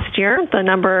the last year, the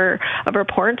number of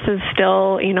reports is still,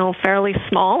 fairly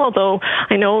small. Although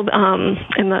I know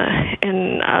in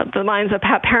the minds of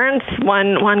pet parents,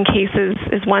 one case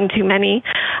is one too many,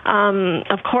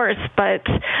 of course, but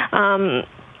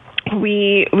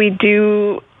we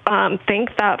do think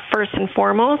that first and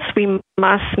foremost we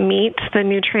must meet the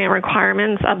nutrient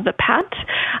requirements of the pet,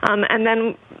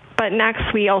 but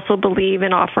next, we also believe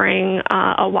in offering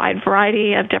a wide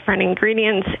variety of different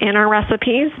ingredients in our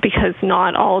recipes, because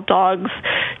not all dogs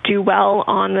do well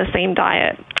on the same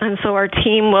diet. And so our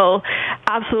team will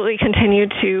absolutely continue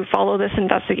to follow this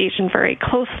investigation very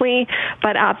closely,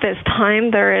 but at this time,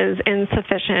 there is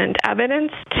insufficient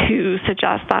evidence to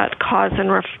suggest that cause and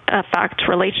effect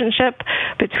relationship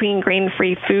between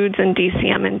grain-free foods and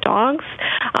DCM in dogs.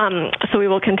 So we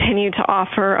will continue to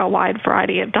offer a wide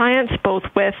variety of diets, both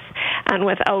with and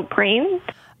without grain.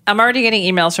 I'm already getting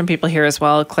emails from people here as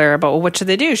well, Claire, about what should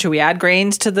they do? Should we add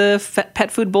grains to the pet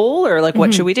food bowl, or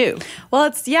what should we do? Well,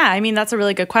 that's a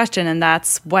really good question. And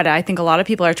that's what I think a lot of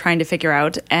people are trying to figure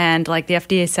out. And like the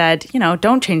FDA said,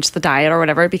 don't change the diet or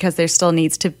whatever, because there still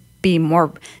needs to be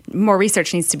more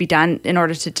research needs to be done in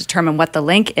order to determine what the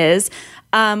link is.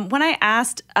 When I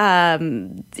asked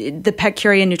the pet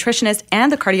curie and nutritionist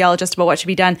and the cardiologist about what should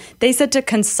be done, they said to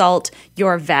consult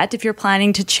your vet if you're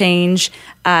planning to change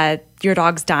your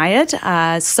dog's diet.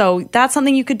 So that's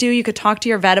something you could do. You could talk to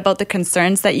your vet about the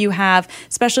concerns that you have,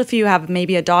 especially if you have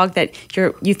maybe a dog that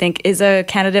you think is a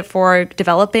candidate for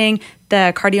developing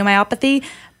the cardiomyopathy.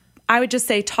 I would just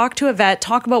say talk to a vet,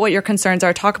 talk about what your concerns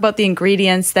are, talk about the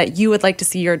ingredients that you would like to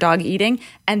see your dog eating,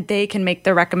 and they can make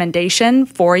the recommendation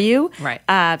for you. Right.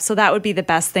 So that would be the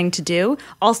best thing to do.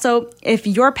 Also, if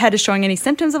your pet is showing any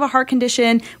symptoms of a heart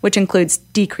condition, which includes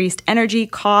decreased energy,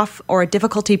 cough, or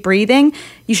difficulty breathing,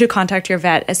 you should contact your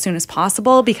vet as soon as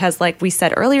possible because, like we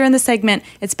said earlier in the segment,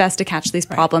 it's best to catch these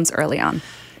problems early on.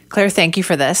 Claire, thank you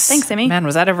for this. Thanks, Amy. Man,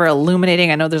 was that ever illuminating?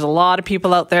 I know there's a lot of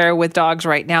people out there with dogs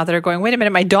right now that are going, wait a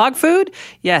minute, my dog food?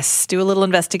 Yes, do a little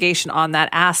investigation on that.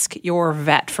 Ask your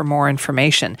vet for more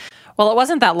information. Well, it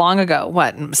wasn't that long ago,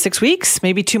 6 weeks,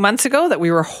 maybe 2 months ago, that we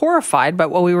were horrified by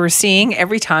what we were seeing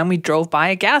every time we drove by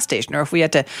a gas station or if we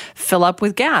had to fill up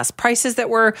with gas. Prices that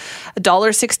were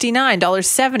 $1.69,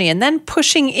 $1.70, and then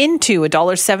pushing into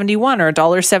 $1.71 or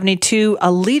 $1.72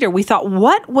 a liter. We thought,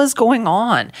 what was going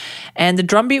on? And the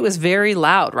drumbeat was very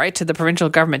loud, right, to the provincial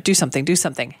government. Do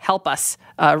something, help us,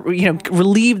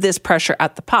 relieve this pressure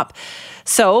at the pump.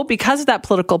 So because of that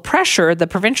political pressure, the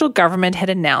provincial government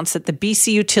had announced that the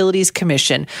BC Utilities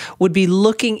Commission would be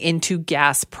looking into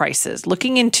gas prices,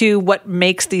 looking into what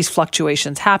makes these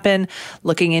fluctuations happen,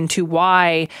 looking into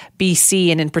why BC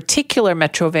and in particular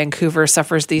Metro Vancouver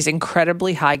suffers these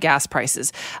incredibly high gas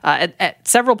prices. At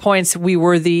several points, we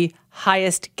were the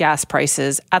highest gas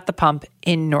prices at the pump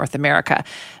in North America.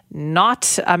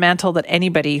 Not a mantle that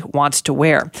anybody wants to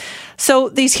wear. So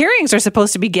these hearings are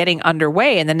supposed to be getting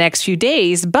underway in the next few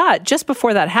days, but just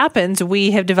before that happens,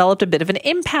 we have developed a bit of an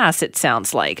impasse, it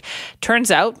sounds like.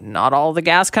 Turns out not all the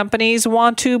gas companies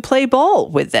want to play ball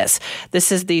with this.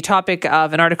 This is the topic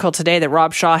of an article today that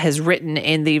Rob Shaw has written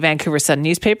in the Vancouver Sun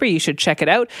newspaper. You should check it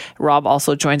out. Rob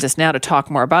also joins us now to talk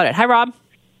more about it. Hi, Rob.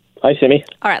 Hi, Simi.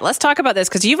 All right, let's talk about this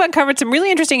because you've uncovered some really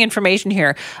interesting information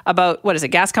here about,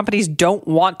 gas companies don't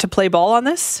want to play ball on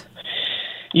this?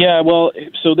 Yeah, well,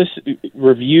 so this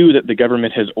review that the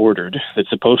government has ordered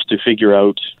that's supposed to figure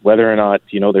out whether or not,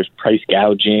 there's price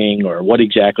gouging or what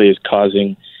exactly is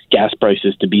causing gas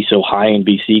prices to be so high in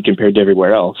BC compared to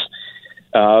everywhere else,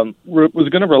 was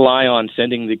going to rely on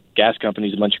sending the gas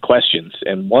companies a bunch of questions.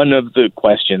 And one of the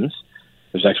questions,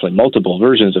 there's actually multiple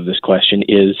versions of this question,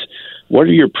 is what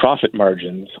are your profit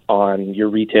margins on your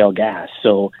retail gas?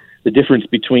 So the difference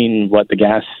between what the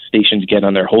gas stations get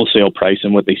on their wholesale price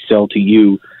and what they sell to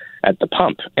you at the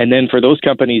pump. And then for those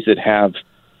companies that have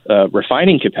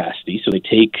refining capacity, so they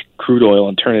take crude oil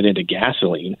and turn it into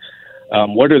gasoline,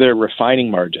 what are their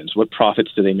refining margins? What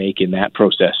profits do they make in that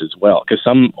process as well? Because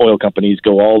some oil companies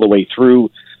go all the way through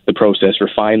the process,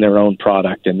 refine their own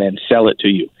product, and then sell it to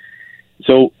you.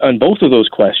 So on both of those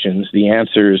questions, the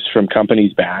answers from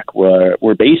companies back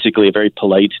were basically a very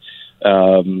polite,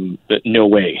 no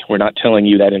way. We're not telling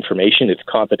you that information. It's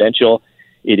confidential.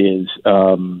 It is a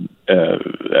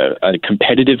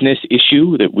competitiveness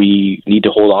issue that we need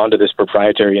to hold on to this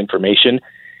proprietary information,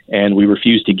 and we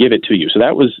refuse to give it to you. So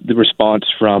that was the response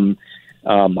from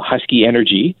Husky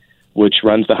Energy, which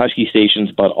runs the Husky stations,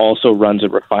 but also runs a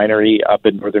refinery up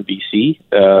in northern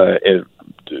BC,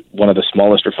 one of the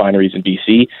smallest refineries in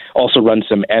BC, also runs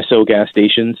some Esso gas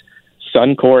stations,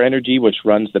 Suncor Energy, which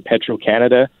runs the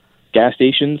Petro-Canada gas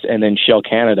stations, and then Shell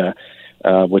Canada,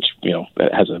 which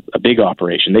has a big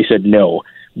operation. They said no.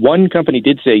 One company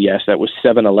did say yes, that was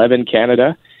 7-Eleven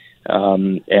Canada,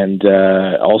 and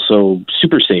also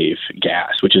SuperSave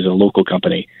Gas, which is a local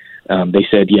company. They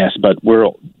said yes, but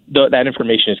that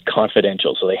information is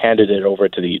confidential, so they handed it over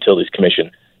to the Utilities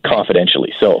Commission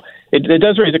confidentially. So it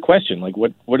does raise a question, like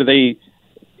what are they?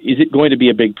 Is it going to be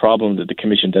a big problem that the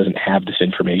Commission doesn't have this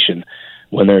information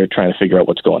when they're trying to figure out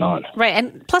what's going on? Right,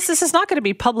 and plus this is not going to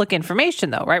be public information,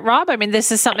 though, right, Rob? I mean,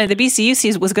 this is something the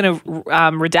BCUC was going to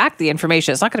redact the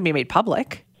information. It's not going to be made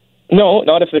public. No,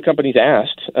 not if the company's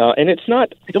asked, and it's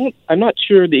not. I'm not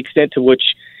sure the extent to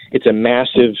which it's a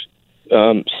massive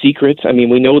secret. I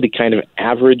mean, we know the kind of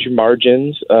average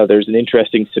margins. There's an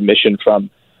interesting submission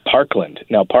from Parkland.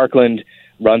 Now, Parkland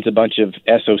runs a bunch of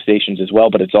Esso stations as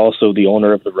well, but it's also the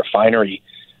owner of the refinery,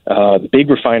 the big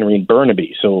refinery in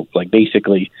Burnaby. So,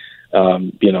 basically,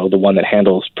 the one that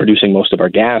handles producing most of our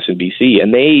gas in BC.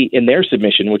 And they, in their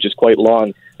submission, which is quite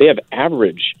long, they have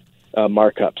average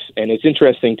markups. And it's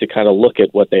interesting to kind of look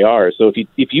at what they are. So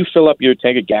if you fill up your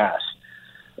tank of gas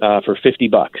for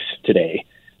 $50 today,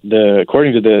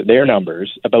 according to their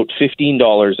numbers, about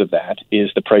 $15 of that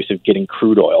is the price of getting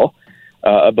crude oil.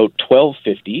 About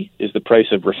 $12.50 is the price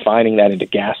of refining that into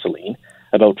gasoline.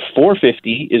 About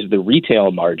 $4.50 is the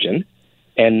retail margin.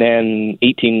 And then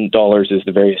 $18 is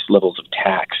the various levels of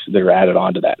tax that are added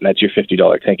onto that. And that's your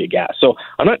 $50 tank of gas. So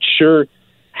I'm not sure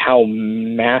how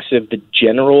massive the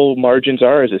general margins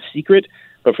are as a secret,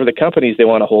 but for the companies, they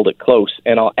want to hold it close.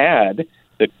 And I'll add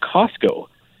that Costco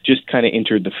just kind of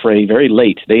entered the fray very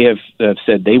late. They have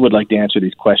said they would like to answer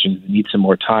these questions and need some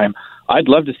more time. I'd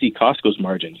love to see Costco's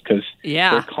margins because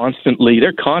they're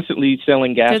constantly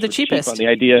selling gas. They're the cheapest. On the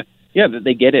idea, that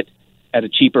they get it at a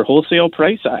cheaper wholesale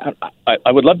price.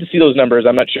 I would love to see those numbers.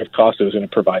 I'm not sure if Costco is going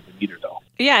to provide them either, though.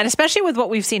 Yeah, and especially with what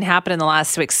we've seen happen in the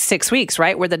last 6 weeks,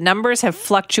 right, where the numbers have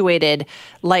fluctuated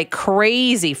like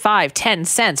crazy, 5-10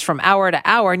 cents from hour to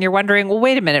hour, and you're wondering, well,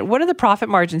 wait a minute, what are the profit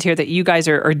margins here that you guys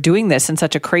are doing this in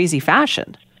such a crazy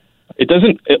fashion? It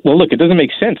doesn't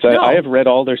make sense. No. I have read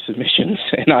all their submissions,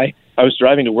 and I was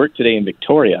driving to work today in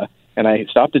Victoria, and I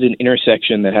stopped at an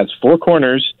intersection that has 4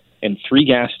 corners and 3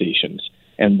 gas stations,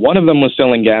 and one of them was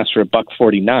selling gas for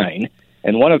 $1.49,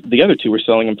 and one of the other 2 were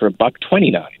selling them for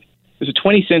 $1.29. There's a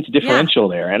 20 cents differential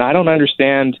there, and I don't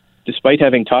understand, despite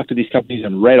having talked to these companies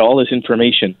and read all this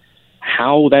information,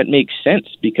 how that makes sense,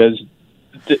 because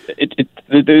it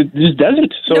just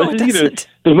doesn't. So no, this is either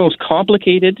the most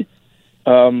complicated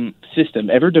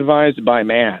system ever devised by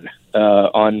man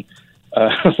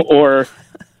or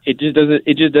it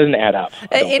just doesn't add up.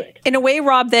 In a way,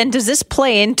 Rob, then, does this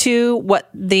play into what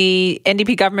the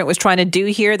NDP government was trying to do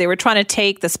here? They were trying to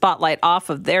take the spotlight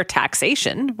off of their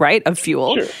taxation, right, of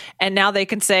fuel. Sure. And now they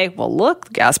can say, well,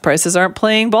 look, gas prices aren't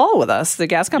playing ball with us. The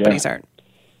gas companies aren't.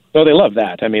 No, they love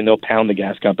that. I mean, they'll pound the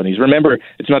gas companies. Remember,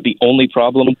 it's not the only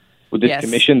problem with this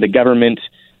commission. The government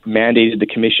mandated the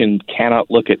commission cannot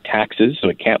look at taxes, so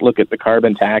it can't look at the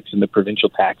carbon tax and the provincial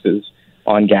taxes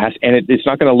on gas, and it's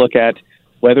not going to look at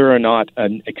whether or not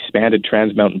an expanded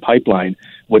Trans Mountain pipeline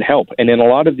would help. And in a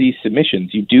lot of these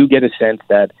submissions, you do get a sense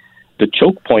that the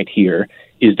choke point here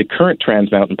is the current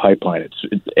Trans Mountain pipeline.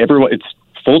 It's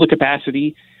full to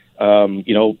capacity.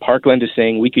 Parkland is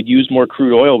saying we could use more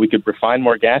crude oil, we could refine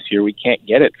more gas here. We can't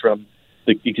get it from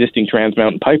the existing Trans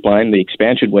Mountain pipeline. The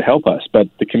expansion would help us, but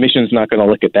the commission's not going to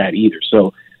look at that either.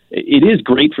 So it is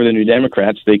great for the New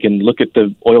Democrats. They can look at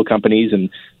the oil companies and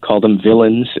call them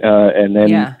villains,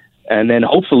 and then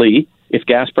hopefully, if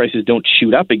gas prices don't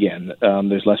shoot up again,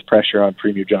 there's less pressure on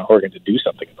Premier John Horgan to do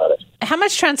something about it. How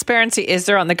much transparency is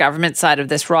there on the government side of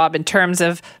this, Rob, in terms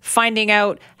of finding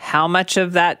out how much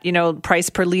of that, price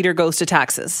per liter goes to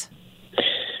taxes?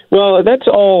 Well, that's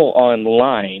all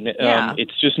online. Yeah.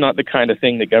 It's just not the kind of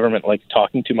thing the government likes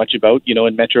talking too much about.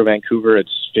 In Metro Vancouver,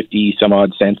 it's 50 some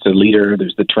odd cents a liter.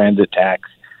 There's the transit tax,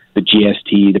 the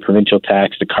GST, the provincial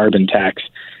tax, the carbon tax.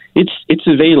 It's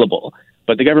available.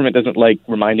 But the government doesn't like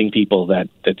reminding people that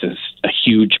that's a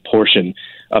huge portion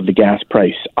of the gas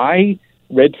price. I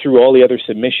read through all the other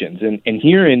submissions, and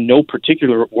here in no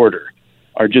particular order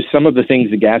are just some of the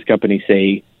things the gas companies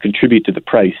say contribute to the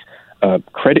price.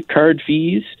 Credit card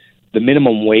fees, the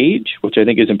minimum wage, which I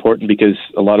think is important because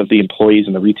a lot of the employees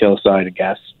on the retail side of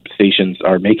gas stations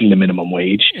are making the minimum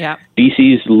wage. Yeah.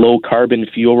 BC's low carbon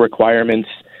fuel requirements.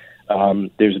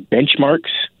 There's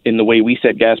benchmarks in the way we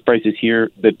set gas prices here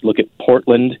that look at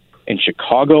Portland and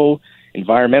Chicago,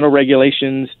 environmental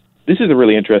regulations. This is a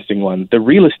really interesting one, the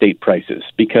real estate prices,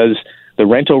 because the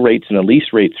rental rates and the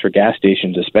lease rates for gas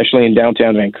stations, especially in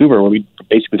downtown Vancouver, where we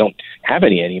basically don't have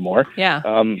any anymore. Yeah.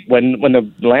 When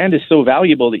the land is so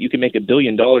valuable that you can make $1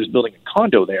 billion building a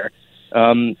condo there,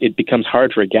 it becomes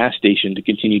hard for a gas station to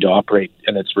continue to operate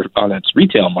on its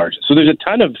retail margin. So there's a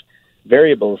ton of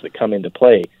variables that come into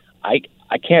play.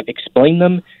 I can't explain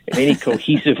them in any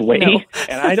cohesive way, No.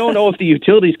 and I don't know if the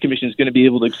Utilities Commission is going to be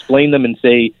able to explain them and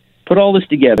say, put all this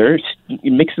together,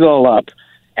 mix it all up,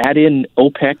 add in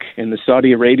OPEC and the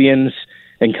Saudi Arabians,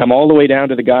 and come all the way down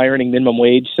to the guy earning minimum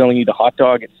wage selling you the hot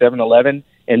dog at 7-Eleven,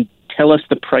 and tell us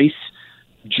the price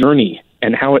journey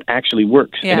and how it actually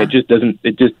works. Yeah. And it just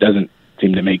doesn't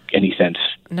seem to make any sense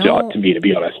to me, to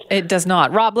be honest. It does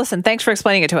not. Rob, listen, thanks for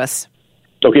explaining it to us.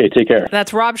 Okay, take care.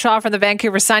 That's Rob Shaw from the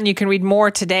Vancouver Sun. You can read more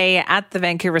today at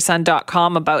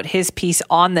thevancouversun.com about his piece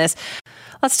on this.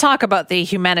 Let's talk about the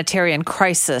humanitarian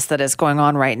crisis that is going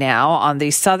on right now on the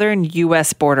southern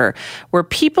U.S. border, where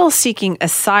people seeking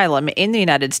asylum in the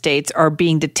United States are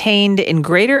being detained in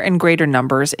greater and greater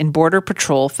numbers in Border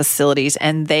Patrol facilities,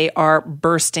 and they are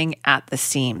bursting at the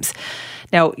seams.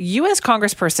 Now, U.S.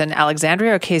 Congressperson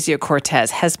Alexandria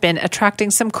Ocasio-Cortez has been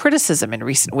attracting some criticism in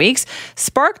recent weeks,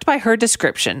 sparked by her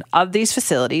description of these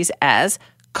facilities as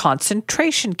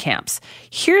concentration camps.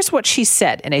 Here's what she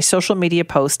said in a social media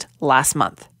post last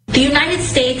month. The United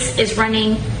States is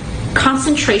running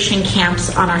concentration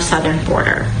camps on our southern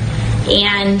border,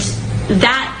 and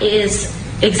that is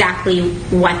exactly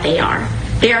what they are.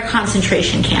 They are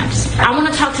concentration camps. I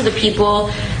want to talk to the people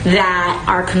that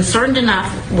are concerned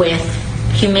enough with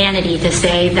humanity to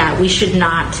say that we should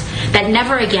not, that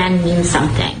never again means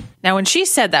something. Now, when she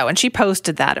said that, when she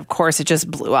posted that, of course, it just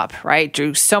blew up, right?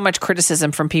 Drew so much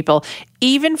criticism from people,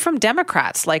 even from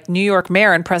Democrats like New York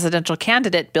Mayor and presidential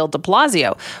candidate Bill de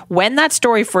Blasio. When that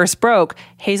story first broke,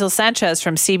 Hazel Sanchez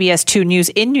from CBS 2 News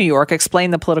in New York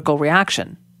explained the political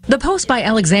reaction. The post by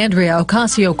Alexandria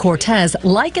Ocasio-Cortez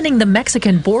likening the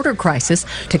Mexican border crisis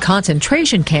to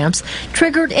concentration camps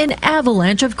triggered an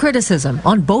avalanche of criticism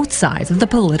on both sides of the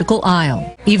political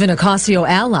aisle. Even Ocasio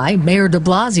ally Mayor de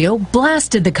Blasio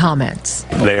blasted the comments.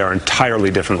 They are entirely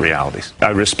different realities.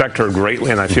 I respect her greatly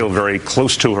and I feel very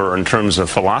close to her in terms of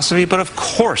philosophy, but of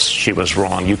course she was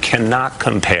wrong. You cannot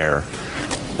compare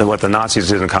what the Nazis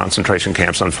did in concentration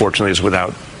camps, unfortunately, is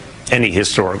without any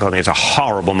historical. I mean, it's a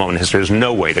horrible moment in history. There's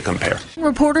no way to compare.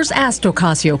 Reporters asked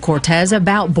Ocasio-Cortez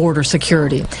about border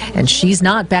security, and she's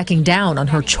not backing down on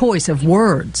her choice of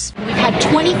words. We've had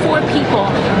 24 people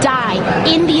die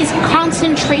in these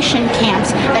concentration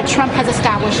camps that Trump has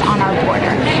established on our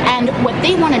border. And what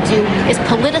they want to do is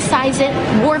politicize it,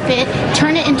 warp it,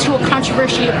 turn it into a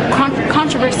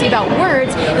controversy about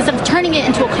words instead of turning it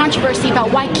into a controversy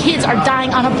about why kids are dying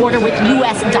on a border with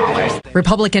U.S. dollars.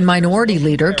 Republican Minority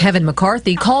Leader Kevin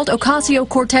McCarthy called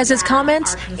Ocasio-Cortez's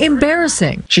comments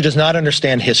embarrassing. She does not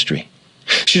understand history.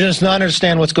 She does not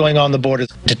understand what's going on the border.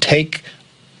 To take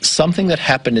something that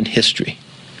happened in history,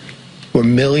 where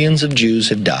millions of Jews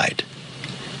have died,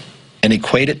 and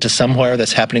equate it to somewhere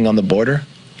that's happening on the border,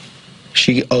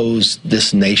 she owes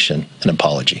this nation an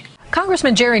apology.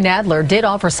 Congressman Jerry Nadler did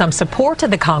offer some support to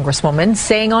the Congresswoman,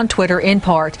 saying on Twitter in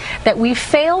part that we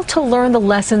fail to learn the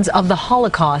lessons of the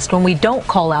Holocaust when we don't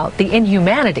call out the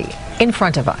inhumanity in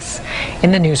front of us.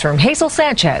 In the newsroom, Hazel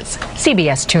Sanchez,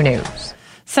 CBS 2 News.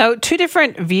 So 2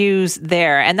 different views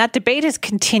there, and that debate has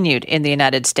continued in the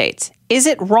United States. Is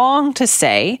it wrong to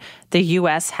say the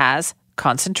U.S. has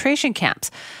concentration camps?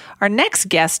 Our next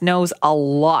guest knows a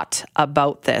lot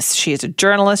about this. She is a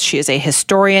journalist. She is a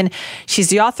historian. She's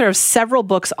the author of several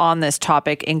books on this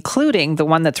topic, including the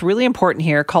one that's really important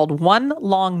here called One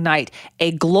Long Night,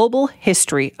 A Global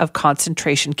History of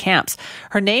Concentration Camps.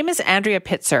 Her name is Andrea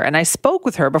Pitzer, and I spoke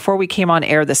with her before we came on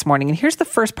air this morning. And here's the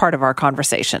first part of our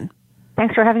conversation.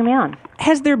 Thanks for having me on.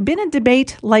 Has there been a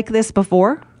debate like this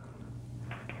before?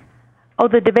 Oh,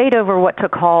 the debate over what to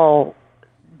call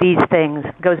these things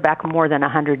goes back more than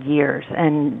 100 years,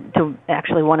 and to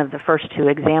actually one of the first 2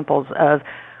 examples of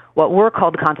what were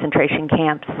called concentration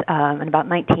camps in about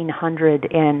 1900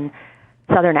 in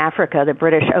southern Africa. The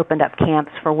British opened up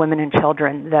camps for women and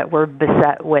children that were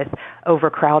beset with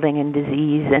overcrowding and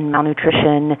disease and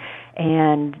malnutrition,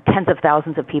 and tens of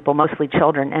thousands of people, mostly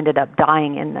children, ended up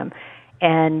dying in them.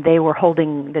 And they were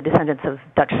holding the descendants of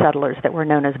Dutch settlers that were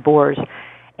known as Boers.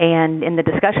 And in the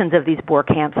discussions of these Boer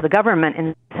camps, the government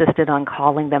insisted on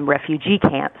calling them refugee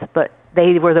camps, but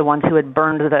they were the ones who had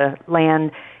burned the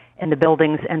land and the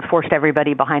buildings and forced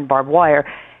everybody behind barbed wire.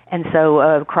 And so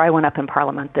a cry went up in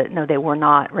Parliament that, no, they were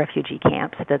not refugee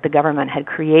camps, that the government had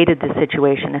created the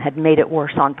situation and had made it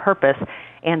worse on purpose,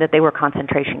 and that they were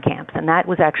concentration camps. And that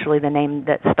was actually the name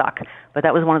that stuck. But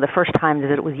that was one of the first times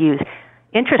that it was used.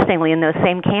 Interestingly, in those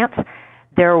same camps,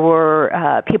 there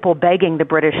were people begging the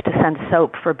British to send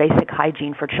soap for basic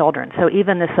hygiene for children. So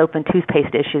even the soap and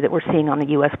toothpaste issue that we're seeing on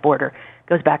the U.S. border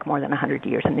goes back more than 100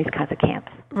 years in these kinds of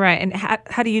camps. Right. And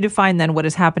how do you define then what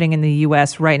is happening in the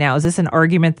U.S. right now? Is this an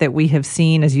argument that we have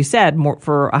seen, as you said, more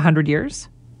for 100 years?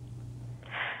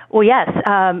 Well, yes.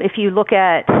 If you look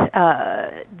at,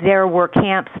 there were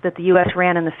camps that the U.S.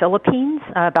 ran in the Philippines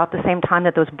about the same time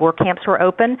that those Boer camps were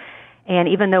open. And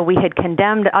even though we had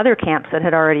condemned other camps that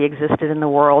had already existed in the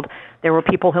world, there were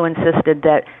people who insisted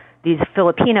that these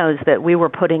Filipinos that we were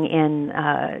putting in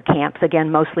camps,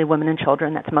 again, mostly women and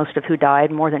children, that's most of who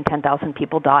died, more than 10,000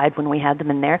 people died when we had them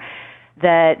in there,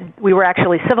 that we were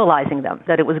actually civilizing them,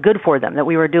 that it was good for them, that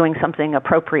we were doing something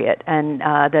appropriate, and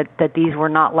that these were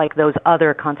not like those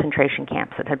other concentration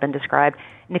camps that had been described.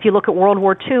 And if you look at World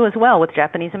War II as well, with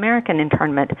Japanese-American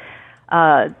internment,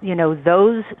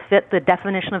 those fit the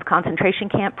definition of concentration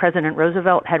camp. President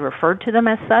Roosevelt had referred to them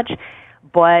as such,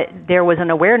 but there was an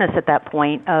awareness at that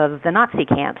point of the Nazi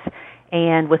camps.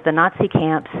 And with the Nazi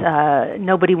camps,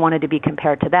 nobody wanted to be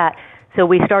compared to that. So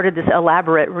we started this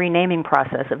elaborate renaming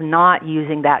process of not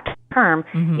using that term,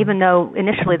 even though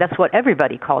initially that's what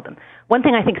everybody called them. One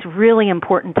thing I think is really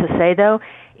important to say, though,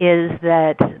 is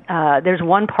that there's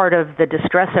one part of the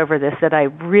distress over this that I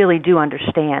really do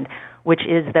understand, which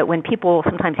is that when people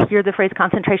sometimes hear the phrase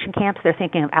concentration camps, they're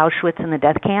thinking of Auschwitz and the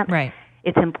death camps. Right.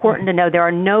 It's important to know there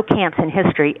are no camps in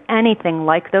history anything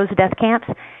like those death camps.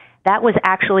 That was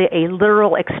actually a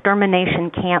literal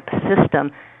extermination camp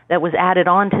system that was added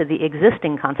on to the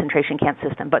existing concentration camp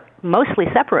system, but mostly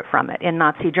separate from it in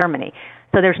Nazi Germany.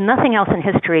 So there's nothing else in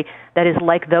history that is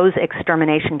like those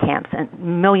extermination camps, and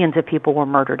millions of people were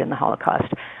murdered in the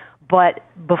Holocaust. But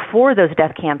before those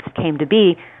death camps came to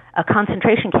be, a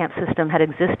concentration camp system had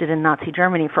existed in Nazi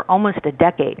Germany for almost a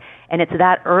decade, and it's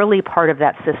that early part of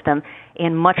that system,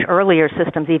 in much earlier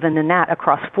systems even than that,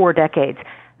 across 4 decades.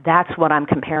 That's what I'm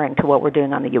comparing to what we're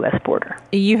doing on the U.S. border.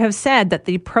 You have said that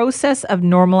the process of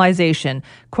normalization,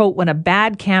 quote, when a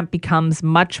bad camp becomes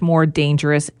much more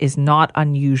dangerous, is not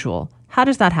unusual. How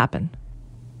does that happen?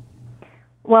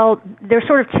 Well, there's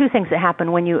sort of two things that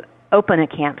happen when you open a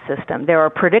camp system. There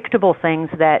are predictable things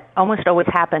that almost always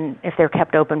happen if they're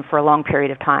kept open for a long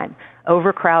period of time.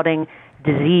 Overcrowding,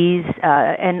 disease,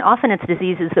 and often it's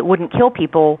diseases that wouldn't kill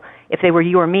people if they were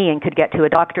you or me and could get to a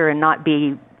doctor and not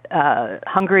be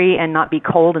hungry and not be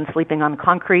cold and sleeping on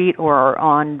concrete or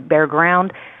on bare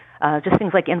ground. Just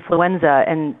things like influenza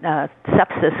and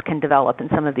sepsis can develop in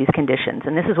some of these conditions.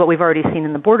 And this is what we've already seen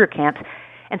in the border camps.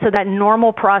 And so that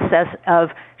normal process of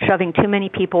shoving too many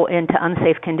people into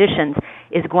unsafe conditions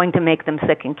is going to make them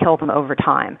sick and kill them over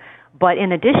time. But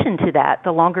in addition to that,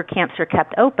 the longer camps are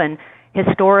kept open,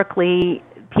 historically,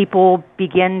 people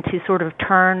begin to sort of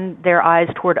turn their eyes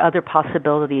toward other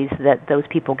possibilities that those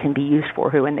people can be used for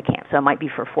who are in the camp. So it might be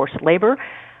for forced labor.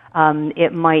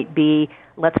 It might be,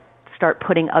 let's start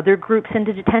putting other groups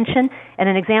into detention. And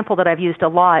an example that I've used a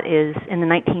lot is in the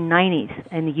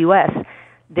 1990s in the U.S.,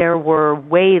 there were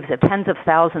waves of tens of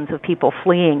thousands of people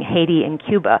fleeing Haiti and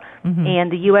Cuba,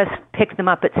 and the U.S. picked them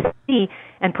up at sea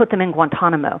and put them in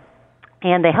Guantanamo.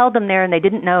 And they held them there, and they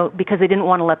didn't know, because they didn't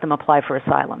want to let them apply for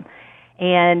asylum.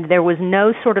 And there was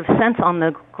no sort of sense on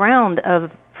the ground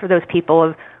for those people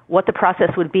of what the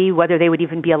process would be, whether they would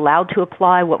even be allowed to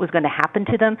apply, what was going to happen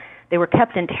to them. They were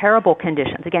kept in terrible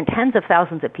conditions. Again, tens of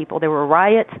thousands of people. There were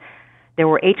riots. There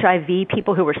were HIV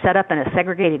people who were set up in a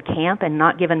segregated camp and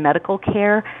not given medical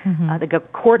care. The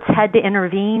courts had to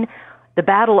intervene. The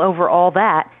battle over all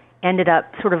that ended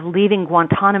up sort of leaving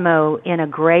Guantanamo in a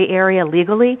gray area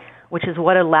legally, which is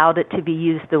what allowed it to be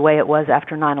used the way it was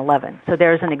after 9/11. So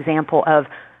there's an example of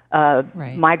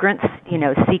migrants,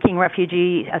 seeking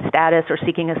refugee status or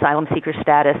seeking asylum seeker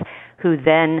status, who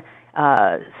then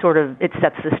it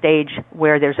sets the stage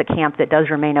where there's a camp that does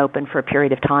remain open for a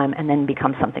period of time and then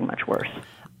becomes something much worse.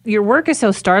 Your work is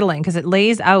so startling because it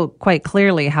lays out quite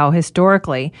clearly how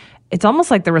historically it's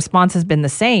almost like the response has been the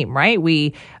same, right?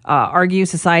 We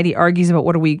society argues about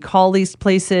what do we call these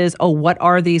places? Oh, what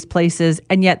are these places?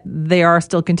 And yet they are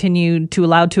still continued to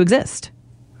allowed to exist.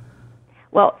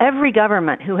 Well, every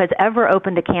government who has ever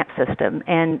opened a camp system,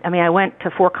 and I went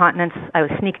to 4 continents, I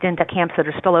was sneaked into camps that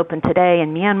are still open today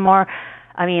in Myanmar.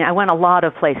 I went a lot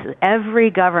of places. Every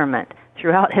government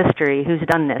throughout history who's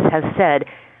done this has said,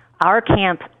 our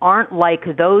camps aren't like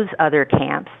those other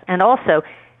camps, and also,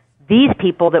 these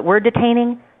people that we're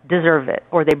detaining deserve it,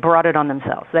 or they brought it on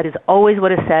themselves. That is always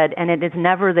what is said, and it is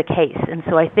never the case. And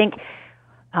so I think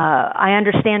I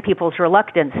understand people's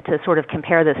reluctance to sort of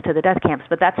compare this to the death camps,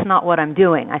 but that's not what I'm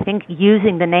doing. I think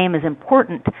using the name is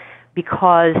important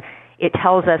because it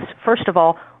tells us, first of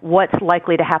all, what's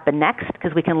likely to happen next,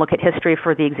 because we can look at history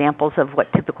for the examples of what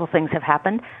typical things have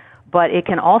happened, but it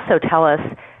can also tell us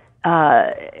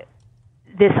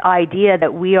this idea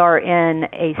that we are in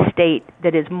a state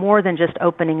that is more than just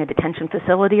opening a detention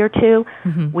facility or two.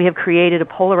 We have created a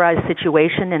polarized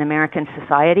situation in American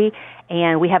society,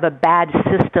 and we have a bad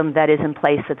system that is in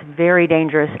place that's very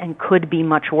dangerous and could be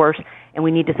much worse, and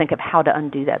we need to think of how to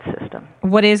undo that system.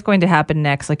 What is going to happen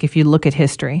next, like if you look at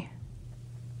history?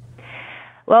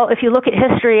 Well, if you look at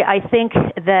history, I think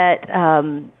that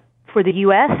for the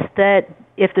U.S., that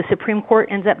if the Supreme Court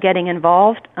ends up getting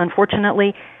involved,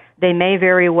 unfortunately, they may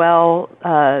very well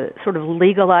sort of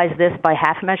legalize this by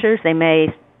half measures. They may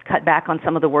cut back on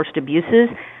some of the worst abuses,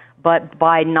 but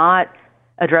by not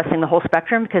addressing the whole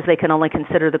spectrum, because they can only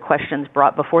consider the questions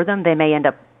brought before them, they may end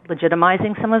up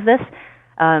legitimizing some of this.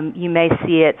 You may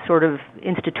see it sort of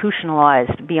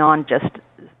institutionalized beyond just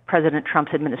President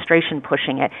Trump's administration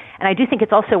pushing it. And I do think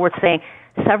it's also worth saying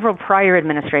several prior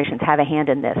administrations have a hand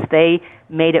in this. They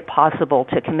made it possible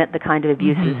to commit the kind of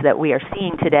abuses that we are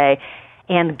seeing today.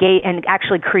 and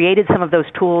actually created some of those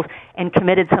tools and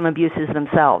committed some abuses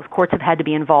themselves. Courts have had to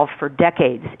be involved for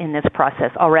decades in this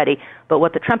process already, but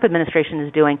what the Trump administration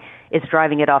is doing is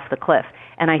driving it off the cliff.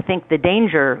 And I think the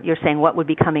danger, you're saying what would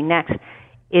be coming next,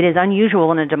 it is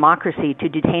unusual in a democracy to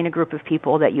detain a group of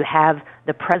people that you have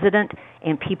the president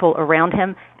and people around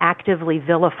him actively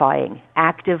vilifying,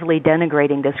 actively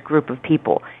denigrating this group of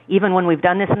people. Even when we've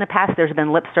done this in the past, there's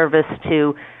been lip service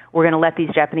to, we're going to let these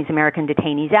Japanese American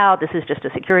detainees out. This is just a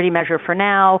security measure for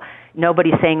now.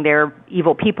 Nobody's saying they're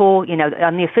evil people. You know,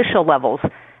 on the official levels,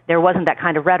 there wasn't that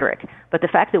kind of rhetoric. But the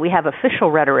fact that we have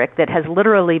official rhetoric that has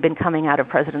literally been coming out of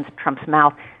President Trump's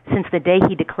mouth since the day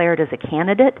he declared as a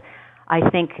candidate, I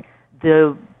think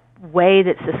the way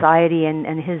that society and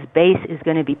his base is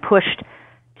going to be pushed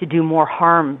to do more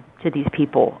harm to these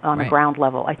people on the ground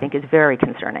level, I think is very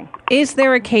concerning. Is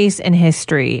there a case in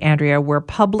history, Andrea, where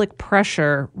public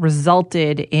pressure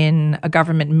resulted in a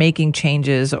government making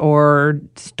changes or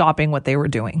stopping what they were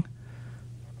doing?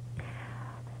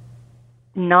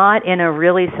 Not in a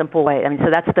really simple way. I mean,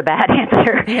 so that's the bad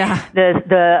answer. Yeah.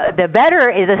 The better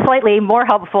is a slightly more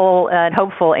helpful and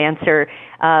hopeful answer,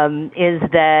 is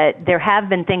that there have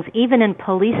been things, even in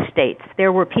police states.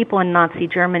 There were people in Nazi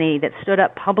Germany that stood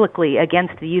up publicly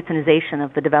against the euthanization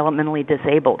of the developmentally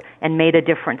disabled and made a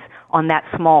difference on that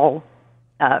small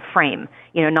frame.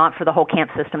 You know, not for the whole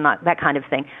camp system, not that kind of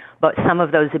thing, but some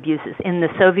of those abuses. In the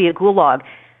Soviet Gulag,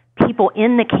 people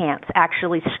in the camps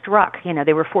actually struck. You know,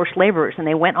 they were forced laborers and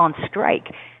they went on strike.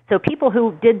 So people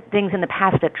who did things in the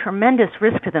past at tremendous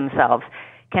risk to themselves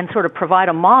can sort of provide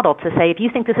a model to say, if you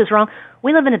think this is wrong,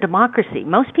 we live in a democracy.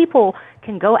 Most people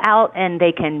can go out and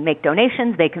they can make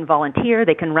donations, they can volunteer,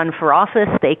 they can run for office,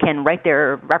 they can write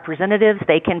their representatives,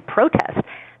 they can protest.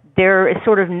 There is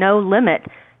sort of no limit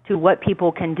to what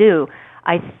people can do.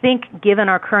 I think given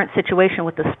our current situation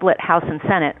with the split House and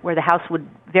Senate, where the House would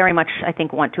very much, I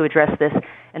think, want to address this,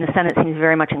 and the Senate seems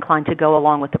very much inclined to go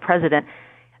along with the president,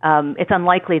 it's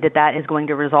unlikely that that is going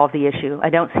to resolve the issue. I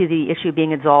don't see the issue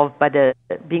being resolved by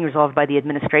the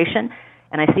administration,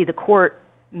 and I see the court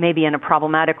maybe in a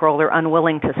problematic role. They're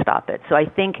unwilling to stop it. So I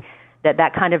think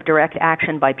that kind of direct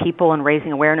action by people and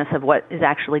raising awareness of what is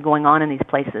actually going on in these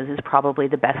places is probably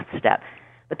the best step.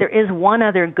 But there is one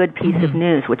other good piece of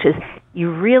news, which is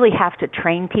you really have to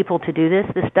train people to do this.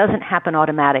 This doesn't happen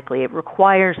automatically. It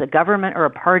requires a government or a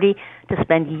party to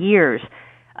spend years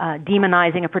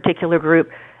demonizing a particular group,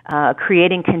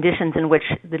 creating conditions in which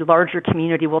the larger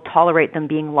community will tolerate them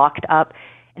being locked up.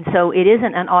 And so it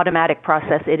isn't an automatic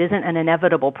process. It isn't an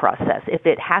inevitable process. If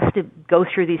it has to go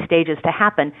through these stages to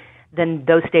happen, then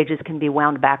those stages can be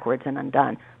wound backwards and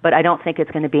undone. But I don't think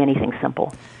it's going to be anything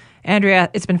simple. Andrea,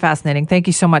 it's been fascinating. Thank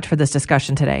you so much for this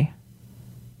discussion today.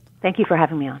 Thank you for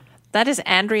having me on. That is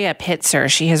Andrea Pitzer.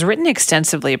 She has written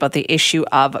extensively about the issue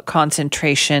of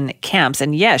concentration camps.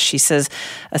 And yes, she says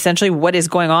essentially what is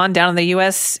going on down in the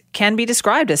U.S. can be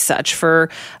described as such. For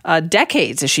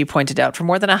decades, as she pointed out, for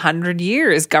more than 100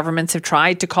 years, governments have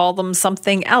tried to call them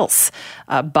something else.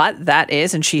 But that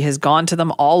is, and she has gone to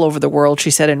them all over the world, she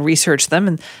said, and researched them.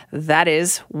 And that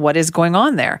is what is going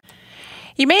on there.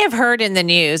 You may have heard in the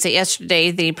news that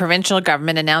yesterday the provincial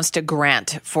government announced a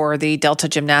grant for the Delta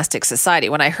Gymnastics Society.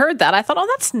 When I heard that, I thought, oh,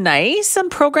 that's nice. Some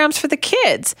programs for the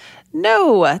kids.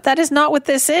 No, that is not what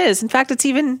this is. In fact, it's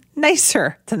even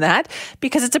nicer than that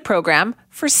because it's a program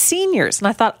for seniors. And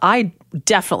I thought, I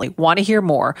definitely want to hear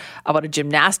more about a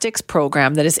gymnastics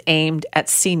program that is aimed at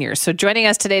seniors. So joining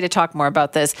us today to talk more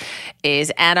about this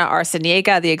is Ana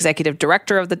Arciniega, the executive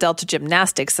director of the Delta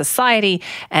Gymnastics Society.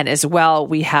 And as well,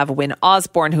 we have Wynne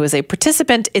Osborne, who is a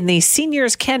participant in the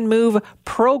Seniors Can Move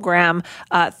program.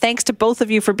 Thanks to both of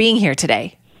you for being here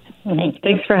today.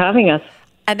 Thanks for having us.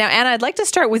 And now, Ana, I'd like to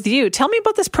start with you. Tell me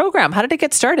about this program. How did it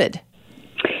get started?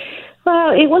 Well,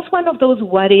 it was one of those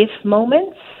what-if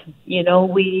moments. You know,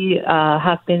 we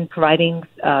have been providing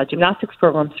gymnastics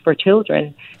programs for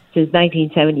children since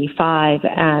 1975.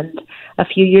 And a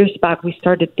few years back, we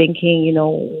started thinking, you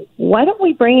know, why don't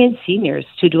we bring in seniors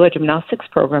to do a gymnastics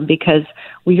program? Because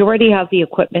we already have the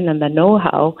equipment and the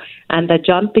know-how, and the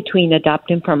jump between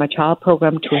adapting from a child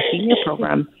program to a senior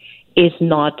program is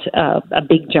not a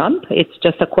big jump. It's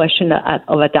just a question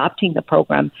of adapting the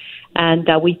program. And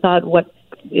we thought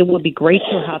it would be great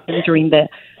to happen during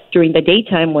the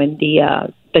daytime when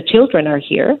the children are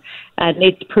here. And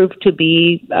it's proved to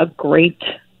be a great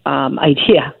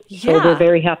idea. Yeah. So we're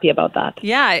very happy about that.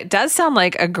 Yeah, it does sound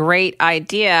like a great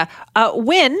idea.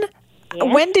 When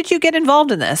did you get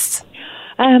involved in this?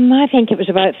 I think it was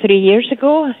about 3 years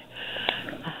ago.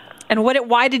 And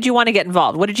why did you want to get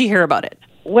involved? What did you hear about it?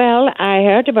 Well, I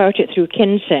heard about it through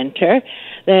Kin Centre.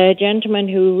 The gentleman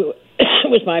who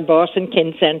was my boss in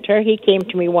Kin Center. He came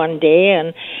to me one day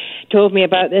and told me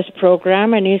about this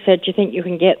program, and he said, "Do you think you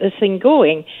can get this thing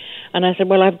going?" And I said,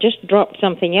 "Well, I've just dropped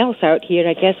something else out here.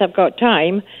 I guess I've got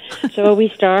time." So we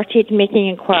started making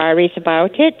inquiries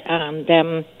about it,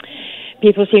 and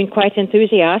people seemed quite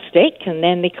enthusiastic. And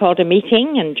then they called a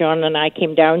meeting, and John and I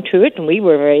came down to it, and we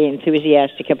were very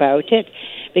enthusiastic about it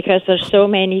because there's so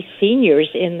many seniors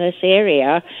in this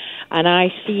area, and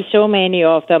I see so many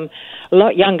of them a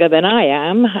lot younger than I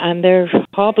am, and they're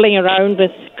hobbling around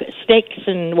with sticks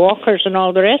and walkers and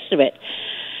all the rest of it.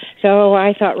 So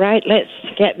I thought, right, let's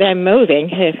get them moving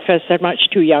because they're much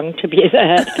too young to be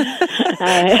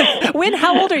that. Wynn,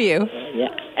 how old are you?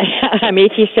 I'm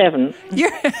 87.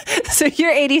 So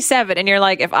you're 87, and you're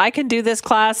like, if I can do this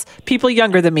class, people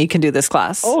younger than me can do this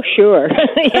class. Oh, sure.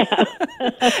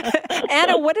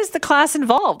 Anna, what does the class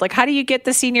involve? Like, how do you get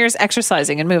the seniors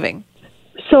exercising and moving?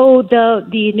 So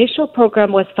the initial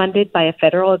program was funded by a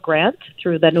federal grant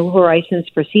through the New Horizons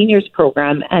for Seniors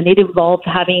program, and it involved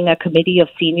having a committee of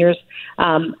seniors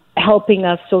helping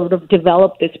us sort of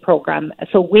develop this program.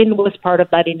 So Wynn was part of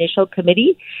that initial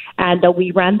committee, and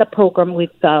we ran the program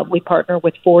with, we partnered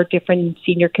with 4 different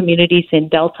senior communities in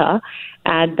Delta,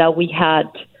 and we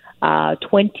had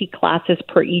 20 classes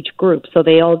per each group. So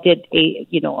they all did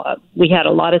we had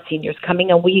a lot of seniors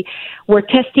coming, and we were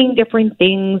testing different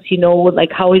things,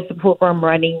 like how is the program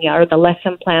running? Are the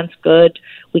lesson plans good?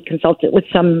 We consulted with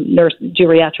some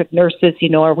geriatric nurses,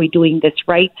 are we doing this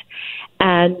right?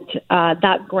 And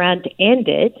that grant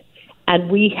ended,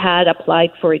 and we had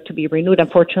applied for it to be renewed.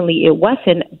 Unfortunately, it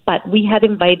wasn't, but we had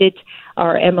invited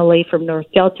our MLA from North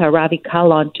Delta, Ravi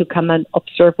Kahlon, to come and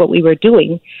observe what we were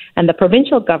doing, and the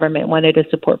provincial government wanted to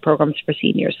support programs for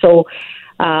seniors. So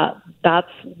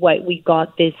that's why we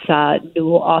got this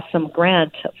new awesome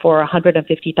grant for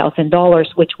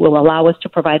 $150,000, which will allow us to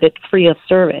provide it free of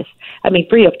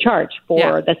charge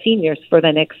for the seniors for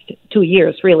the next 2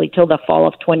 years, really, till the fall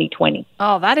of 2020.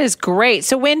 Oh, that is great.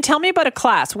 So, Wynn, tell me about a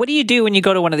class. What do you do when you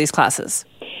go to one of these classes?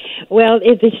 Well,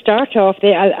 they start off,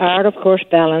 they are, of course,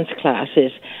 balance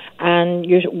classes. And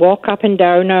you walk up and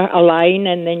down a line,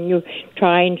 and then you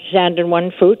try and stand on one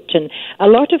foot. And a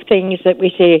lot of things that we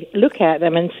say, look at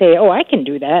them and say, oh, I can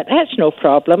do that. That's no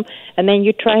problem. And then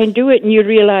you try and do it, and you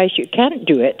realize you can't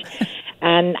do it.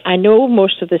 And I know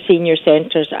most of the senior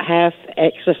centres have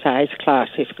exercise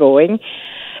classes going.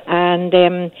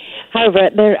 And however,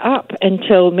 they're up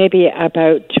until maybe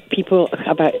about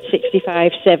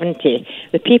 65, 70.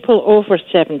 The people over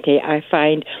 70, I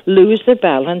find, lose their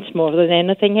balance more than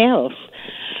anything else.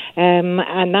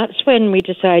 And that's when we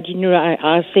decide,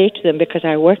 I'll say to them, because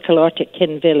I work a lot at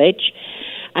Kin Village,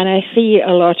 and I see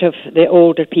a lot of the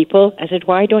older people. I said,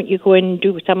 why don't you go in and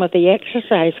do some of the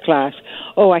exercise class?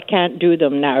 Oh, I can't do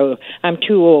them now. I'm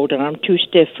too old and I'm too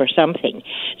stiff for something.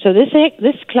 So this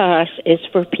class is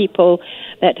for people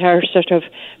that are sort of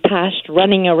past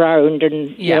running around,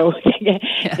 and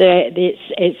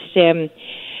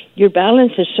your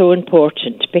balance is so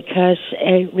important because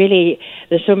really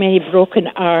there's so many broken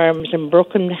arms and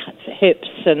broken hips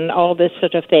and all this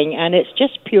sort of thing, and it's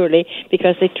just purely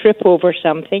because they trip over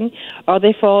something or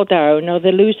they fall down or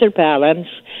they lose their balance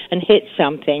and hit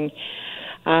something.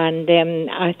 And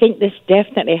I think this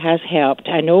definitely has helped.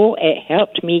 I know it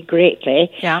helped me greatly.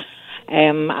 Yeah.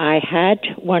 I had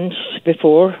once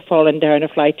before fallen down a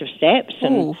flight of steps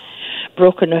and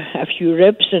broken a few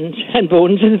ribs and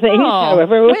bones and things.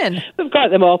 However, we've got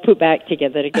them all put back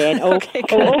together again. Over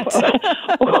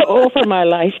my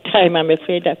lifetime, I'm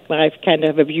afraid I've kind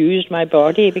of abused my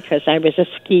body because I was a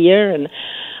skier, and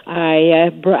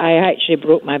I actually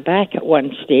broke my back at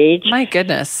one stage. My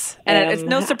goodness. And it's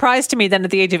no surprise to me then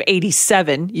at the age of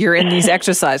 87, you're in these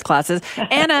exercise classes.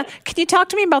 Anna, can you talk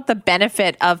to me about the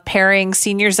benefit of pairing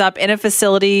seniors up in a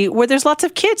facility where there's lots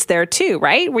of kids there too,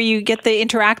 right? Where you get the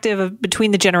interactive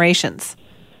between the generations.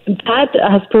 That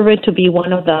has proven to be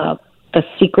one of the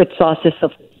secret sauces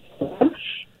of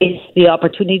is the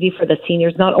opportunity for the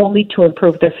seniors not only to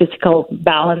improve their physical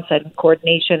balance and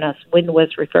coordination, as Wynn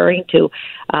was referring to,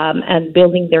 and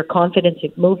building their confidence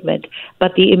in movement,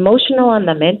 but the emotional and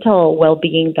the mental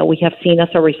well-being that we have seen as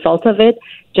a result of it,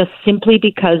 just simply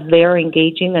because they're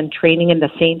engaging and training in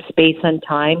the same space and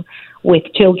time with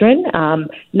children,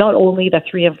 not only the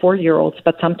 3 and 4 year olds,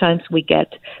 but sometimes we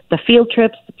get the field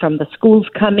trips from the schools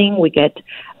coming, we get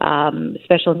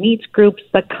special needs groups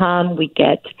that come, we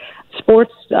get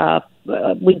sports.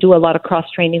 We do a lot of cross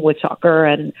training with soccer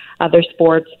and other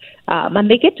sports, and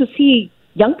they get to see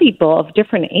young people of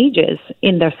different ages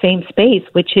in their same space,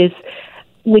 which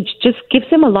just gives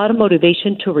them a lot of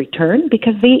motivation to return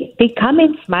because they come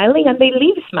in smiling and they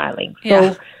leave smiling.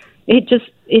 So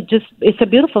it's a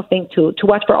beautiful thing to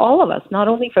watch for all of us, not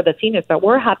only for the seniors, but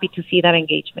we're happy to see that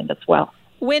engagement as well.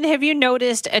 Wynn, have you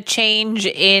noticed a change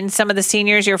in some of the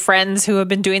seniors, your friends who have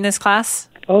been doing this class?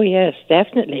 Oh, yes,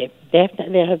 definitely.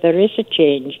 Definitely, there is a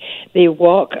change. They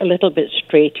walk a little bit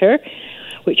straighter,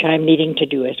 which I'm needing to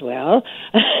do as well.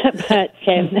 But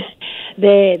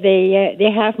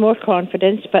they have more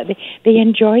confidence, but they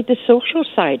enjoyed the social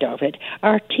side of it.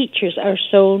 Our teachers are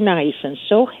so nice and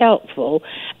so helpful,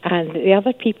 and the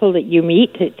other people that you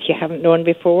meet that you haven't known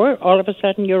before, all of a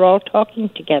sudden you're all talking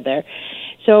together.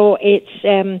 So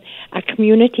it's a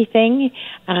community thing,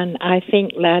 and I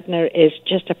think Ladner is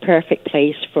just a perfect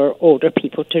place for older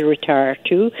people to retire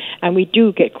to. And we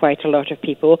do get quite a lot of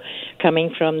people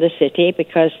coming from the city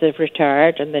because they've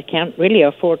retired and they can't really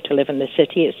afford to live in the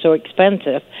city. It's so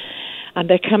expensive. And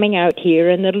they're coming out here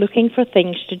and they're looking for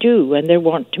things to do and they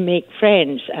want to make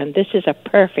friends. And this is a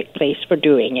perfect place for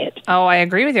doing it. Oh, I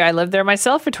agree with you. I lived there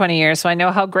myself for 20 years, so I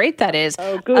know how great that is.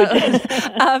 Oh, good.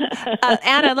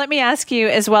 Anna, let me ask you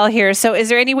as well here. So is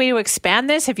there any way to expand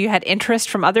this? Have you had interest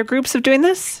from other groups of doing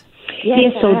this?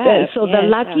 Yes, the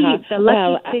lucky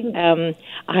thing.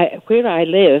 Where I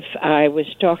live, I was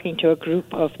talking to a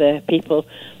group of the people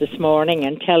this morning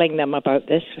and telling them about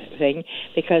this thing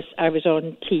because I was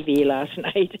on TV last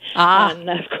night. And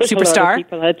of course, superstar. A lot of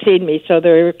people had seen me, so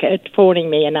they were phoning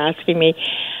me and asking me.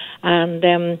 And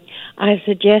I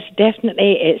suggest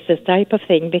definitely it's the type of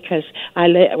thing because I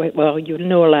live, well, you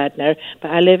know Ladner, but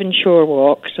I live in Shore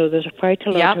Walk, so there's quite a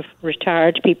lot of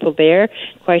retired people there,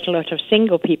 quite a lot of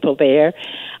single people there.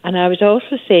 And I was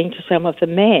also saying to some of the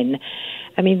men,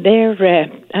 I mean, they're,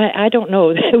 I don't know,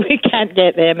 we can't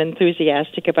get them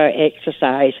enthusiastic about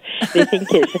exercise. They think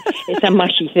it's a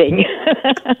mushy thing.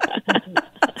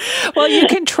 Well, you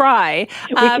can try.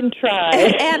 We can try.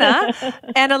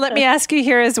 Anna, let me ask you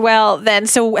here as well then.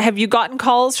 So have you gotten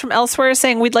calls from elsewhere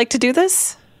saying we'd like to do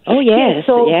this? Oh, yes.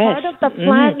 So yes. part of the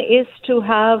plan is to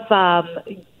have,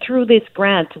 through this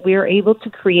grant, we're able to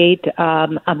create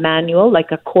a manual,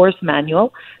 like a course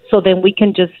manual, so then we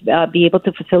can just be able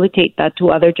to facilitate that to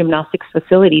other gymnastics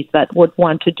facilities that would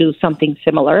want to do something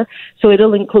similar. So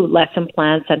it'll include lesson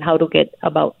plans and how to get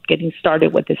about getting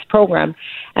started with this program.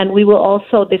 And we will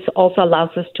also, this also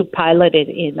allows us to pilot it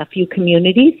in a few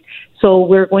communities. So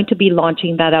we're going to be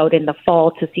launching that out in the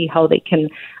fall to see how they can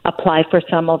apply for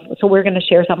so we're going to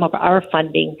share some of our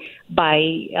funding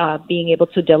by being able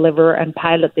to deliver and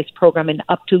pilot this program in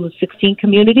up to 16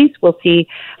 communities. We'll see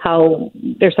how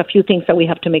there's a few things that we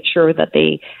have to make sure that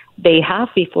they have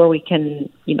before we can,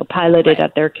 pilot it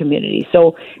at their community.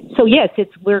 So yes,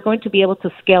 we're going to be able to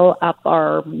scale up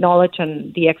our knowledge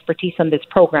and the expertise on this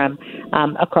program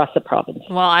across the province.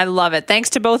 Well, I love it. Thanks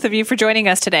to both of you for joining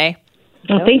us today.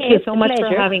 Well, thank you so much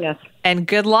for having us. And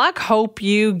good luck. Hope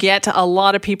you get a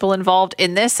lot of people involved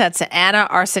in this. That's Anna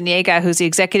Arciniega, who's the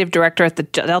executive director at the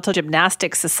Delta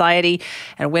Gymnastics Society,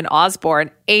 and Wynn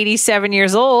Osborne, 87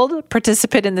 years old,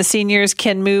 participant in the Seniors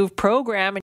Can Move program.